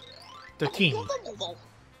 They're teeny.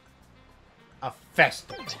 A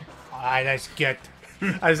festival. Alright, let's get...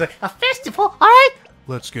 I was like, a festival? Alright!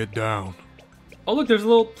 Let's get down. Oh, look, there's a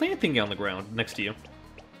little plant thingy on the ground next to you.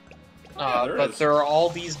 But there are all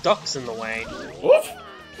these ducks in the way. Oof!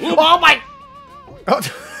 Oh my... Oh,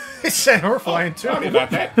 it sent her flying too. Sorry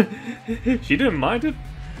about that. She didn't mind it.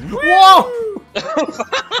 Whoa!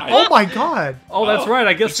 Oh my god! Oh, that's right.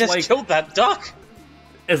 I You guess just like killed that duck!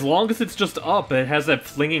 as long as it's just up, it has that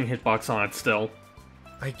flinging hitbox on it still.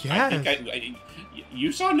 I I guess. think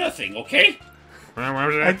you saw nothing, okay?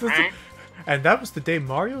 And that was the day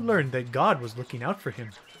Mario learned that God was looking out for him.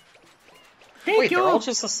 Wait, they're all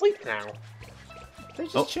just asleep now. They're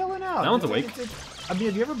just chilling out. that one's awake. I mean,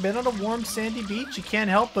 have you ever been on a warm sandy beach? You can't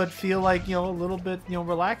help but feel like, a little bit,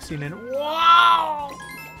 relaxing and wow!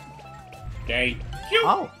 Okay.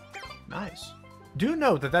 Oh, nice. Do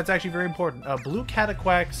note that that's actually very important. Blue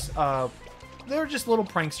cataquacks, they're just little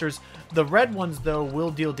pranksters. The red ones, though,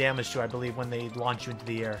 will deal damage to you, I believe, when they launch you into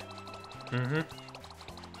the air. Mm-hmm.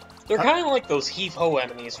 They're kind of like those heave-ho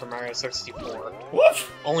enemies from Mario 64.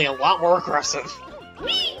 Woof! Only a lot more aggressive.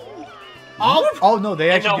 Oh no, they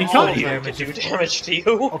And actually no do more damage. can do damage to you.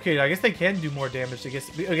 Okay, I guess they can do more damage. I guess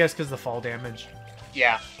because of the fall damage.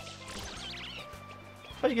 Yeah.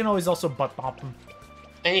 But you can always also butt bump them.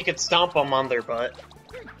 And you could stomp them on their butt.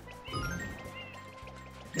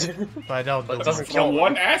 But I don't. But it doesn't From kill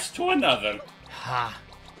one them. ass to another. Ha.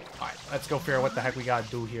 Alright, let's go figure out what the heck we gotta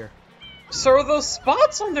do here. So are those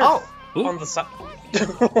spots on their... Oh! on the side...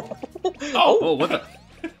 Oh, what the?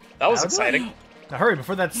 That was exciting. Now hurry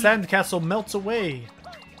before that sandcastle melts away.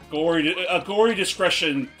 A gory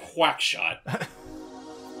discretion quack shot.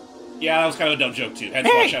 Yeah, that was kind of a dumb joke too. Had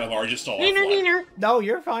to watch out of our just all offline. No,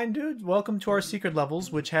 you're fine, dude. Welcome to our secret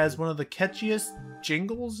levels, which has one of the catchiest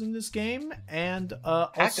jingles in this game, and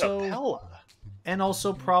also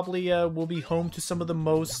probably will be home to some of the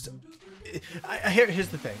most. Here's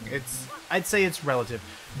the thing. I'd say it's relative.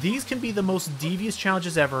 These can be the most devious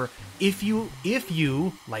challenges ever if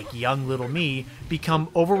you, like young little me, become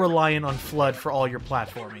over-reliant on FLUDD for all your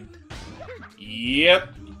platforming.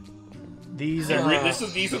 Yep. These These are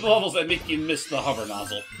are the levels that make you miss the hover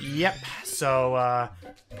nozzle. Yep. So,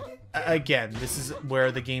 again, this is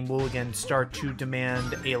where the game will again start to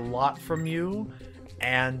demand a lot from you,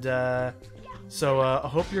 and so I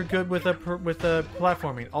hope you're good with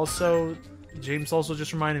platforming. Also, James also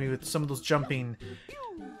just reminded me with some of those jumping.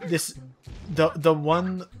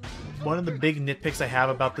 One of the big nitpicks I have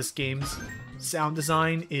about this game's sound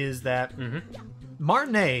design is that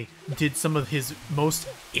Martinet did some of his most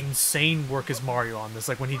insane work as Mario on this,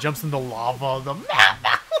 like when he jumps in the lava.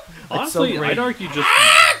 Honestly, so I'd argue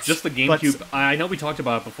just the GameCube. I know we talked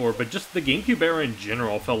about it before, but just the GameCube era in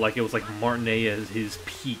general felt like it was like Martinet at his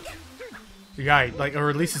peak. Right, like, or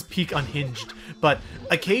at least his peak unhinged. But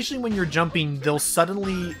occasionally when you're jumping, they'll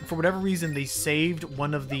suddenly, for whatever reason, they saved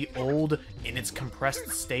one of the old, in its compressed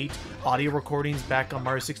state, audio recordings back on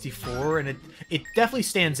Mario 64, and it definitely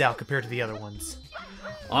stands out compared to the other ones.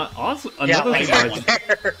 Honestly, another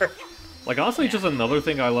just another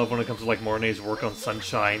thing I love when it comes to like Martinet's work on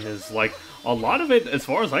Sunshine is like a lot of it, as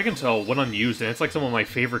far as I can tell, went unused, and it's like some of my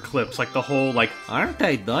favorite clips, like the whole like, Aren't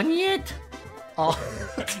I done yet?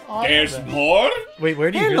 Oh, There's more. Wait, where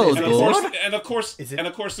do you Hello, hear this? And of course,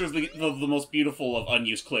 there's the most beautiful of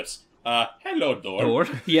unused clips. Hello, door. Door?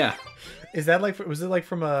 Yeah. Is that like, was it like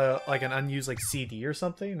from an unused like CD or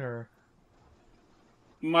something, or?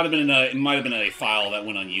 It might have been a file that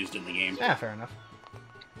went unused in the game. Yeah, fair enough.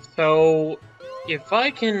 So, if I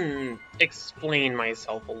can explain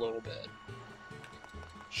myself a little bit.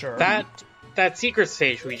 Sure. That secret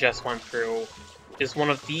stage we just went through is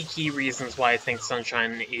one of the key reasons why I think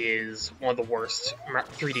Sunshine is one of the worst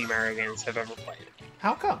 3D Mario games I've ever played.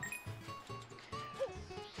 How come?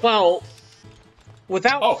 Well,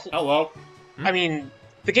 without... Oh, hello. I mean,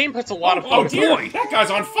 the game puts a lot of... Oh dear, that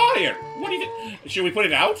guy's on fire! What do you think? Should we put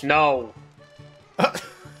it out? No.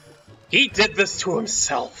 He did this to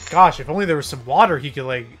himself. Gosh, if only there was some water he could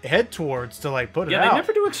like head towards to like put it out. Yeah,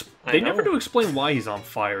 they never do explain why he's on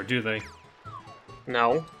fire, do they?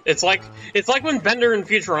 No, it's like when Bender in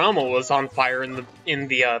Futurama was on fire in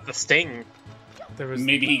the Sting. There was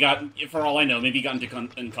Maybe he got, for all I know, maybe he got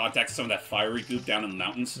in contact with some of that fiery goop down in the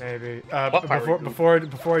mountains. maybe. What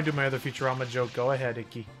Before I do my other Futurama joke, go ahead,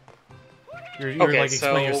 Icky. You're Okay, like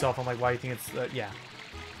explaining so- yourself. I'm like, why do you think it's yeah?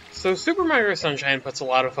 So Super Mario Sunshine puts a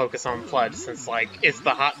lot of focus on FLUDD, since, like, it's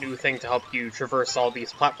the hot new thing to help you traverse all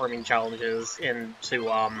these platforming challenges and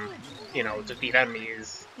to, you know, defeat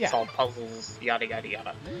enemies, solve puzzles, yada yada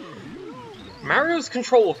yada. Mario's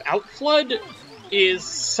control without FLUDD is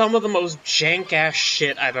some of the most jank-ass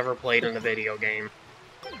shit I've ever played in a video game.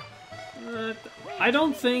 I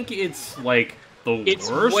don't think it's, like, the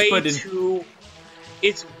worst, but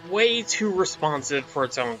it's way too responsive for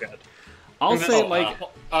its own good. I'll say, like...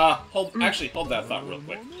 hold that thought real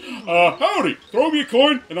quick. Howdy! Throw me a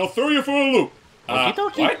coin, and I'll throw you for a loop. Okie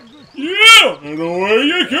dokie. What? Yeah! And away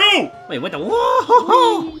you go! Wait, what the...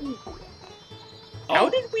 Whoa! How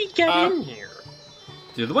did we get in here?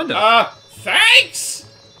 Through the window. Thanks!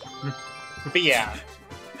 But yeah.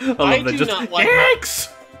 I love that just... Thanks!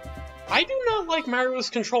 I do not like Mario's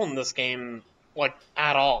control in this game, like,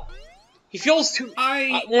 at all. He feels too...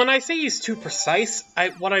 when I say he's too precise,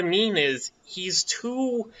 what I mean is he's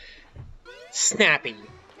too snappy.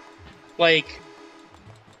 Like,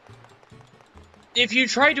 if you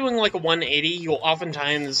try doing, like, a 180, you'll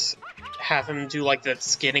oftentimes have him do, like, the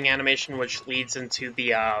skidding animation, which leads into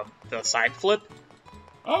the side flip.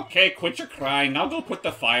 Okay, quit your crying. I'll go put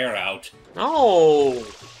the fire out. No!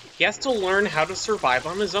 He has to learn how to survive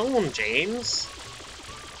on his own, James.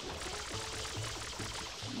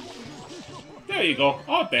 There you go.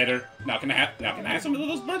 All better. Now can I have some of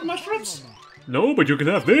those bird mushrooms? No, but you can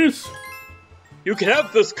have this. You can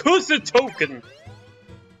have this cursed token.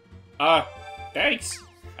 Thanks.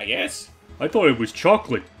 I guess. I thought it was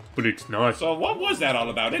chocolate, but it's not. So what was that all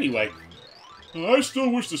about anyway? I still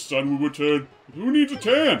wish the sun would return. Who needs a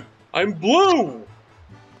tan? I'm blue.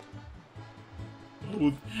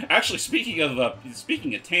 Actually, speaking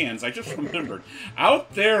of tans, I just remembered.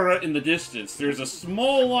 Out there in the distance, there's a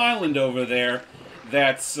small island over there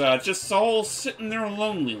that's just all sitting there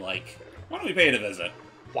lonely like. Why don't we pay it a visit?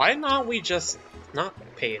 Why not we just not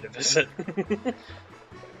pay it a visit?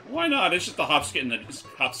 Why not? It's just a hop,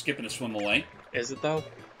 skip, and a swim away. Is it though?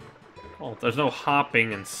 Well, there's no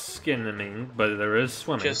hopping and skimming, but there is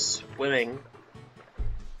swimming. Just swimming.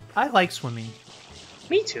 I like swimming.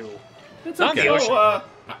 Me too. It's not okay. the ocean. So,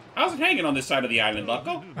 how's it hanging on this side of the island,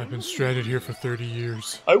 Bucko? I've been stranded here for 30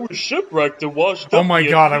 years. I was shipwrecked and washed up. Oh my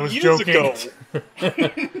god, I was years joking.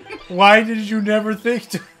 ago. Why did you never think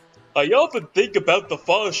to... I often think about the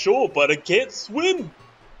far shore, but I can't swim.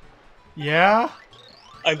 Yeah?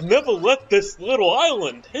 I've never left this little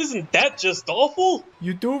island. Isn't that just awful?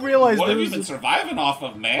 You do realize What have you there's... been surviving off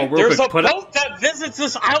of, man? Oh, There's quick, a boat that visits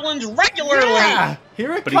this island regularly. Yeah!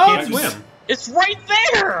 Here it But he comes! can't swim. It's right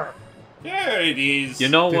there. There it is. You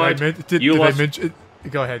know what? Did you I lost... mention...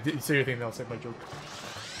 Go ahead, say your thing, then I'll say my joke.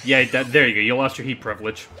 Yeah, there you go. You lost your heat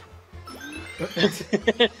privilege.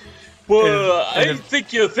 Well, And I if-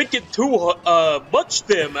 think you're thinking too much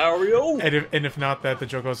there, Mario. And if not that, the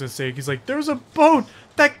joke I was gonna say, he's like, there's a boat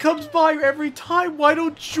that comes by every time, why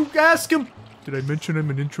don't you ask him? Did I mention I'm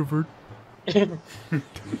an introvert?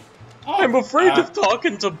 I'm afraid of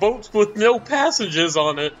talking to boats with no passengers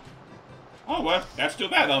on it. Oh, well, that's too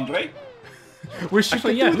bad, Andre. Wish you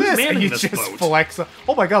Actually, could yeah, do who's this, manning and you this just boat? flex.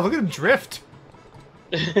 Oh my god, look at him drift.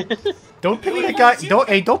 Don't pick that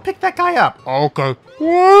guy. Don't pick that guy up. Okay.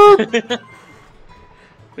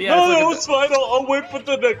 But yeah, No, it's it's like fine. I'll wait for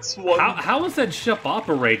the next one. how is that ship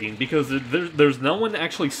operating? Because there's no one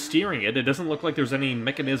actually steering it. It doesn't look like there's any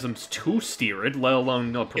mechanisms to steer it, let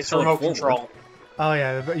alone propel It's it remote forward. control. Oh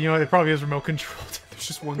yeah, but you know, it probably is remote controlled. There's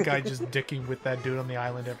just one guy just dicking with that dude on the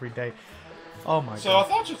island every day. Oh my So a god.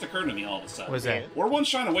 thought just occurred to me all of a sudden. What's that? We're one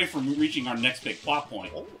shine away from reaching our next big plot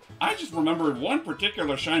point. I just remembered one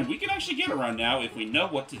particular shine we can actually get around now if we know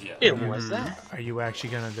what to do. It was that. Are you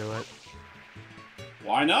actually gonna do it?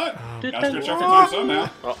 Why not? Oh. Gotta stretch out for time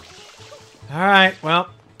somehow. Alright, well,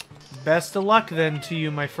 best of luck then to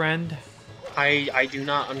you, my friend. I do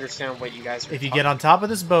not understand what you guys are If you get on top of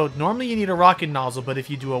this boat, normally you need a rocket nozzle, but if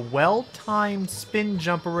you do a well-timed spin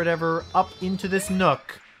jump or whatever up into this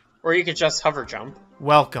nook, Or you could just hover jump.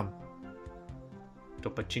 welcome. To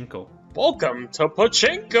Pachinko. Welcome to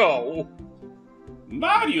Pachinko!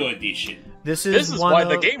 Mario Edition. This This is is one why of...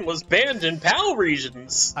 the game was banned in PAL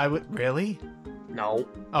regions. I would... Really? No.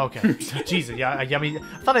 Okay. Jesus, yeah, I mean,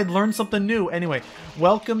 I thought I'd learned something new. Anyway,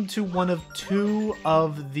 welcome to one of two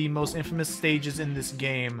of the most infamous stages in this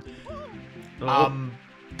game.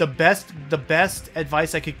 The best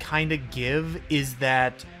advice I could kind of give is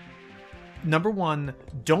that, number one,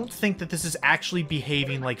 don't think that this is actually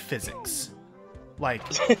behaving like physics. Like,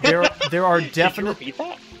 there are Did you definite... repeat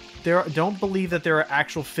that? Don't believe that there are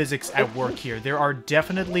actual physics at work here. There are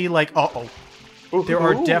definitely, like, uh-oh. there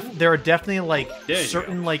are definitely like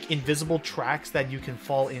certain like invisible tracks that you can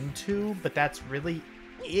fall into, but that's really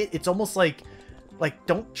it. It's almost like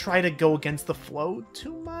don't try to go against the flow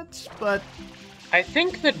too much, but I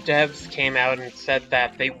think the devs came out and said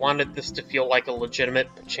that they wanted this to feel like a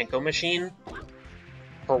legitimate pachinko machine,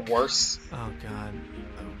 or worse. Oh god.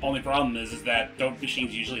 Only problem is that don't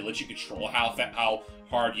machines usually let you control how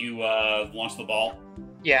hard you launch the ball?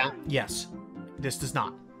 Yeah. Yes. This does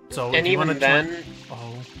not. So and even then,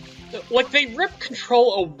 like they rip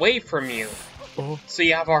control away from you, so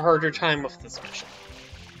you have a harder time with this mission.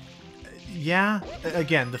 Yeah.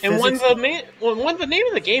 Again, the and physics... when the name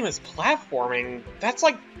of the game is platforming, that's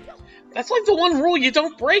like the one rule you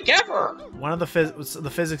don't break ever. One of the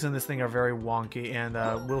physics in this thing are very wonky, and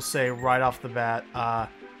we'll say right off the bat.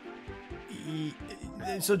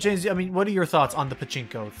 So James, I mean, what are your thoughts on the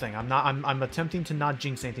pachinko thing? I'm attempting to not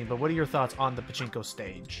jinx anything, but what are your thoughts on the pachinko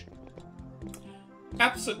stage?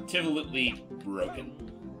 Absolutely broken.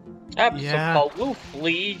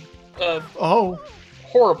 Absolutely.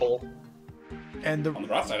 Horrible. And on the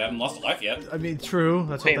bright side, I haven't lost a life yet. I mean, true.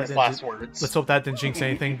 Let's hope that didn't jinx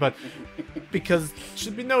anything. But because it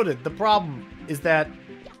should be noted, the problem is that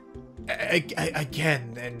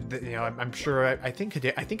again, and you know, I'm sure. I think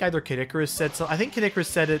either Kid Icarus said so. I think Kid Icarus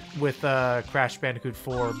said it with Crash Bandicoot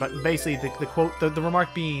 4. But basically, the quote, the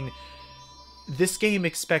remark being, "This game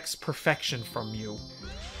expects perfection from you,"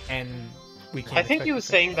 and we can't. I think he was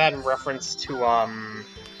saying that in reference to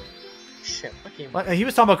shit, what game? Well, he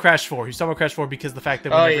was talking about Crash 4. He was talking about Crash 4 because the fact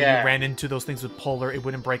that whenever you ran into those things with Polar, it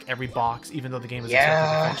wouldn't break every box, even though the game was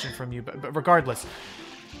expecting perfection from you. But regardless.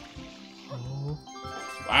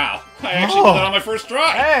 Wow. I actually did that on my first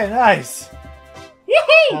try. Hey, nice.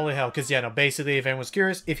 Woohoo! Holy hell. Because, yeah, no, basically, if anyone was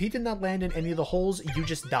curious, if he did not land in any of the holes, you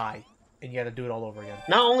just die. And you got to do it all over again.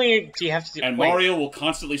 Not only do you have to do... And Mario will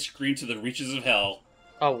constantly scream to the reaches of hell.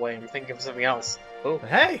 Oh, wait, I'm thinking of something else. Oh.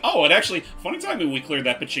 Hey! Oh, and actually, funny timing we cleared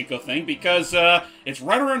that pachinko thing, because it's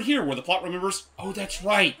right around here where the plot remembers, oh, that's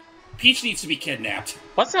right, Peach needs to be kidnapped.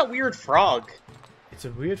 What's that weird frog? It's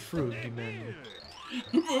a weird fruit, man.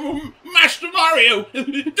 Master Mario!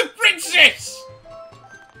 The princess!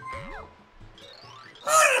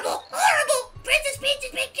 Horrible! Horrible! Princess Peach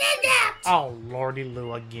has been kidnapped! Oh, lordy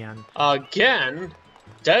Lou again. Again?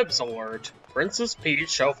 Deb's alert. Princess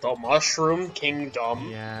Peach of the Mushroom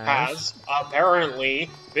Kingdom has apparently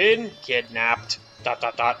been kidnapped. ...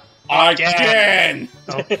 Again!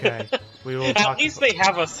 Okay. We will At least they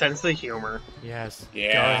have a sense of humor. Yes.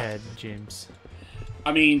 Yeah. Go ahead, James.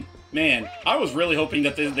 I mean, man, I was really hoping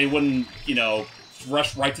that they wouldn't, you know,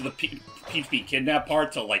 rush right to the Peach being kidnapped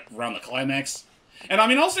part to, like, around the climax. And I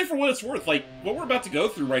mean, I'll say for what it's worth, like, what we're about to go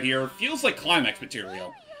through right here feels like climax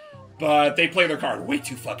material. But they play their card way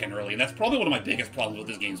too fucking early, and that's probably one of my biggest problems with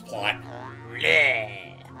this game's plot.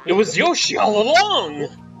 It was Yoshi all along!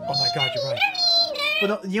 Oh my god, you're right.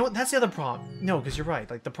 But you know what? That's the other problem. No, because you're right.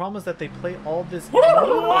 Like, the problem is that they play all this...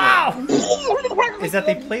 Wow! Is that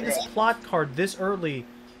they play this plot card this early,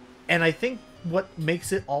 and I think what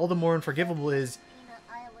makes it all the more unforgivable is...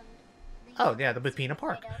 Oh, yeah, with Pinna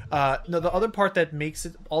Park. No, the other part that makes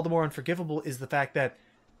it all the more unforgivable is the fact that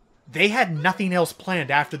they had nothing else planned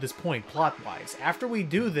after this point, plot-wise. After we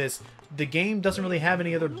do this, the game doesn't really have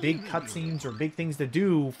any other big cutscenes or big things to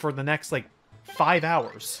do for the next, like, 5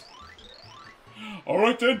 hours.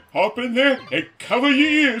 Alright then, hop in there and cover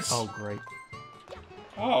your ears! Oh, great.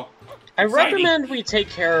 Oh. I recommend we take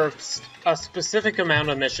care of a specific amount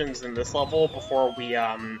of missions in this level before we,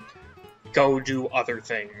 go do other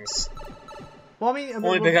things. Well, I mean...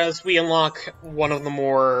 Only because we unlock one of the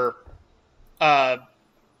more,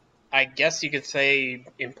 I guess you could say,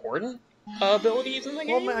 important abilities in the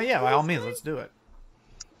game? Well, yeah, by all means, let's do it.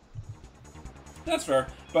 That's fair.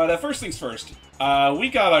 But first things first, we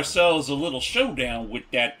got ourselves a little showdown with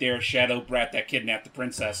that there shadow brat that kidnapped the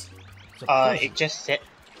princess. It just said...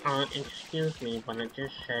 excuse me, but it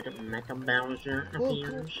just said Mecha-Bowser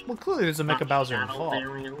appears. Well, clearly there's a Mecha-Bowser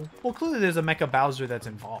involved. Well, clearly there's a Mecha-Bowser that's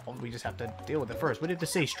involved. We just have to deal with it first. What did you have to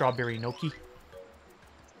say, Strawberry Noki?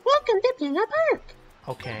 Welcome to Pinna Park.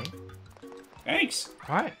 Okay. Thanks.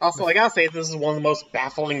 Alright. Also, I gotta say, this is one of the most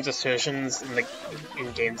baffling decisions in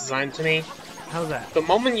game design to me. How's that? The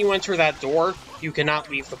moment you enter that door, you cannot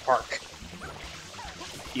leave the park.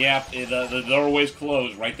 Yeah, the doorway's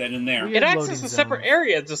closed right then and there. It acts as a separate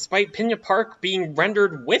area, despite Pinna Park being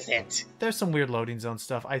rendered with it. There's some weird loading zone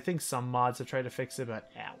stuff. I think some mods have tried to fix it, but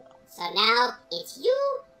yeah, well. So now, it's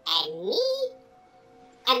you, and me,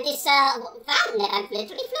 and this, van that I'm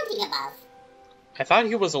literally floating above. I thought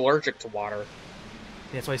he was allergic to water.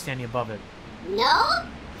 That's why he's standing above it. No?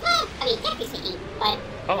 Well, I mean, technically speaking, but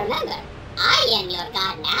remember, I am your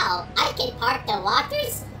god now. I can part the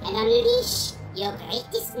waters and unleash your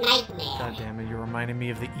greatest nightmare. God damn it, you're reminding me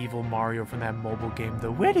of the evil Mario from that mobile game,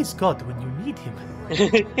 though. Where is God when you need him?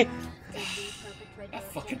 That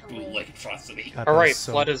fucking blue like atrocity. Alright,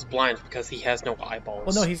 Flood is blind because he has no eyeballs.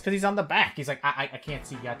 Well, no, because he's on the back. He's like, I can't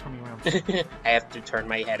see. You gotta turn me around. I have to turn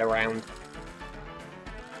my head around.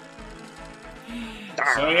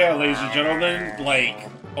 So yeah, ladies and gentlemen, like,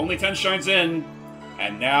 only 10 shines in,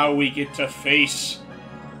 and now we get to face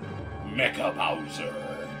Mecha-Bowser.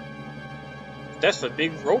 That's a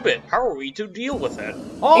big robot. How are we to deal with it?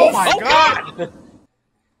 Oh my god!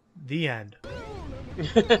 The end.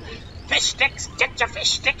 Fish sticks! Get your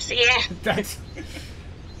fish sticks here! That's...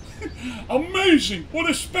 Amazing! What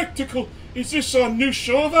a spectacle! Is this our new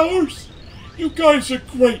show of ours? You guys are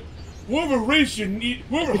great! Whoever hired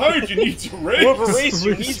you needs a raise! Whoever raised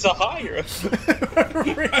you needs a hire!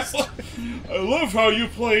 I love how you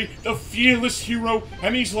play the fearless hero,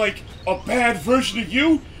 and he's like a bad version of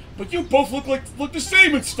you, but you both look the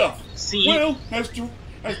same and stuff. See? Well, he likes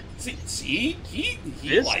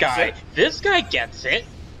it. This guy gets it.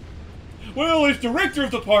 Well, as director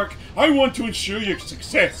of the park, I want to ensure your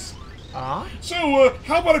success. So,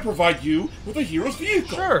 how about I provide you with a hero's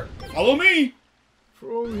vehicle? Sure. Follow me.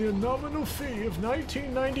 For only a nominal fee of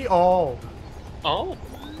 $19.90. Oh. Oh.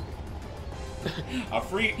 a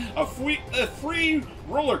free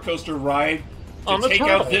roller coaster ride to On the take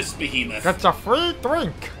turtle. out this behemoth. That's a free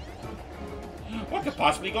drink. What could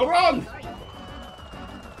possibly go wrong?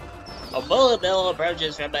 A bullet bill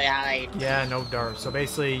approaches from behind. Yeah, no dirt. So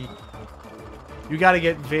basically, you got to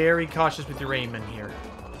get very cautious with your aim in here.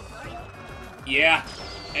 Yeah,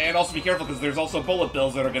 and also be careful because there's also bullet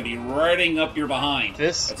bills that are going to be riding up your behind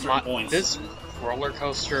at certain points. This roller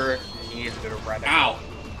coaster needs a bit of reticle. Ow!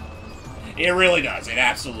 It really does. It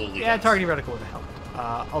absolutely Yeah, does. targeting reticle would help.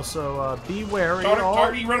 Also, be wary.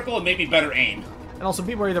 Targeting reticle and maybe better aim. And also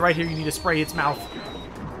be wary that right here you need to spray its mouth.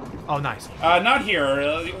 Oh, nice. Not here.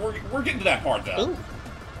 We're getting to that part though. Ooh.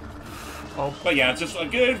 Oh. But yeah, it's just a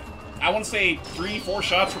good, I want to say 3-4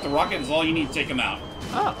 shots with the rocket is all you need to take him out.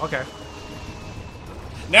 Oh, okay.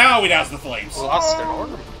 Now we douse the flames. Lost an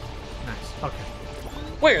orb. Nice. Okay.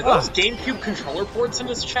 Wait, are those GameCube controller ports in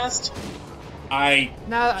his chest? Shit, I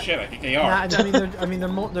think they are.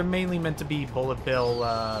 They're mainly meant to be bullet bill.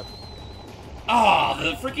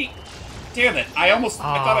 The freaky, damn it! I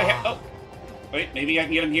thought I had. Oh, wait, maybe I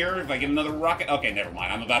can get him here if I get another rocket. Okay, never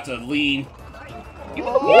mind. I'm about to lean.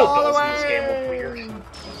 Even the bullet bills in this game look weird.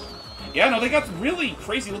 Yeah, no, they got really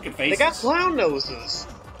crazy looking faces. They got clown noses.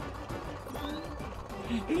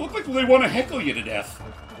 They look like they want to heckle you to death.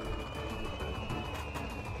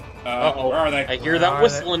 Uh-oh. Where are they? I hear that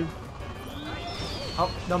whistling.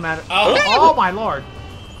 Oh, no matter. Oh, my lord.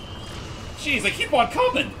 Jeez, they keep on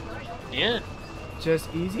coming. Yeah.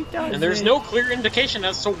 Just easy does And there's no clear indication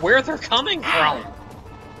as to where they're coming from.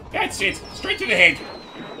 That's it. Straight to the head.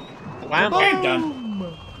 Blam. Okay,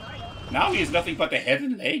 done. Now he has nothing but the head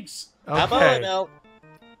and legs. Okay. No.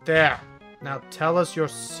 There. Now tell us your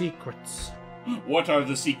secrets. What are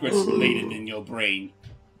the secrets laden in your brain?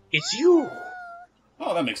 It's you.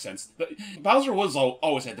 Oh, that makes sense. Bowser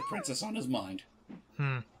always had the princess on his mind.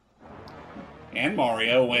 And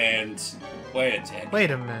Mario and... Wait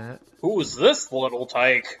a minute. Who's this little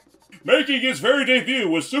tyke? Making his very debut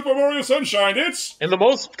with Super Mario Sunshine, it's... In the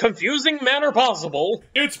most confusing manner possible.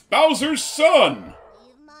 It's Bowser's son!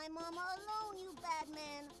 Leave my mama alone, you bad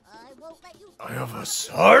man. I won't let you... I have a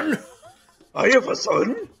son? I have a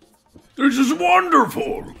son. This is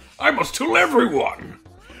wonderful. I must tell everyone.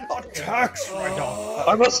 A tax write-off.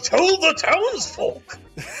 I must tell the townsfolk.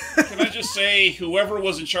 Can I just say, whoever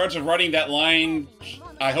was in charge of writing that line,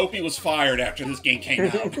 I hope he was fired after this game came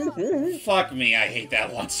out. Fuck me, I hate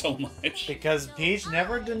that one so much. Because Peach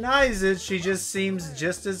never denies it, she just seems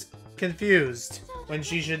just as confused. When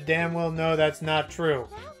she should damn well know that's not true.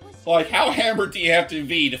 Like, how hammered do you have to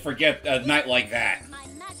be to forget a night like that?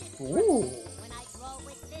 Ooh. When I grow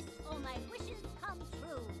with this, all my wishes come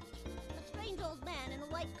true. A strange old man in a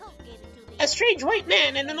white coat gave it to me. A strange white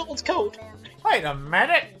man in an old coat. Wait a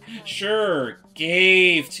minute! Sure,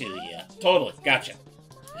 gave to you. Totally, gotcha.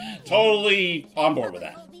 Totally on board with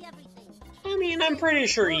that. I mean, I'm pretty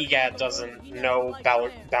sure EGAT doesn't know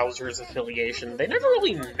Bowser's affiliation. They never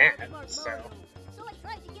really met, so...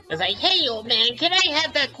 It's like, hey, old man, can I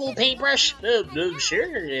have that cool paintbrush?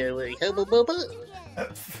 Sure. Like, hubba bubba.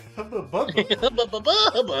 Hubba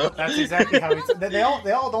bubba. That's exactly how it's... They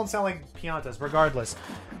all don't sound like Piantas, regardless.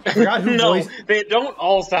 I forgot who No, voiced... they don't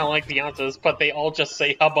all sound like Beyonce's, but they all just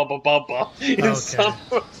say hubba bubba in Okay. some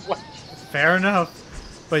Fair enough.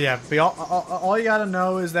 But yeah, all you gotta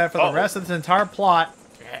know is that for the rest of this entire plot,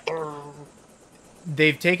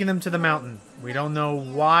 they've taken them to the mountain. We don't know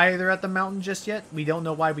why they're at the mountain just yet. We don't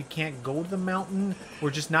know why we can't go to the mountain.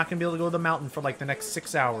 We're just not gonna be able to go to the mountain for like the next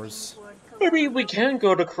 6 hours. Maybe we can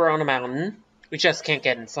go to Corona Mountain. We just can't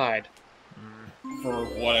get inside. For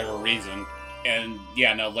whatever reason. And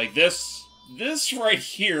yeah, no, like this right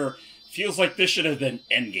here feels like this should have been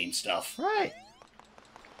endgame stuff. Right.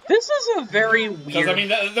 This is a very weird... Because, I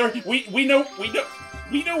mean, we know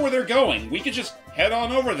where they're going. We could just head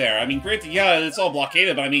on over there. I mean, granted, yeah, it's all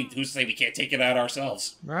blockaded, but I mean, who's to say we can't take it out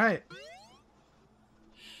ourselves? Right.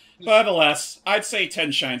 But alas, I'd say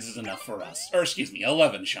 10 shines is enough for us. Or, excuse me,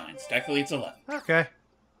 11 shines. Technically, it's 11. Okay.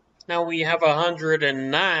 Now we have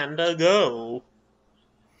 109 to go.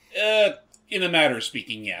 In a matter of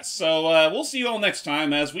speaking, yes. So, we'll see you all next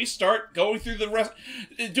time as we start going through the rest...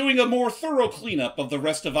 doing a more thorough cleanup of the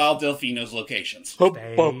rest of Al Delfino's locations.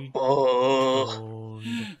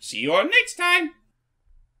 See you all next time!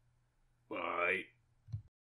 Bye.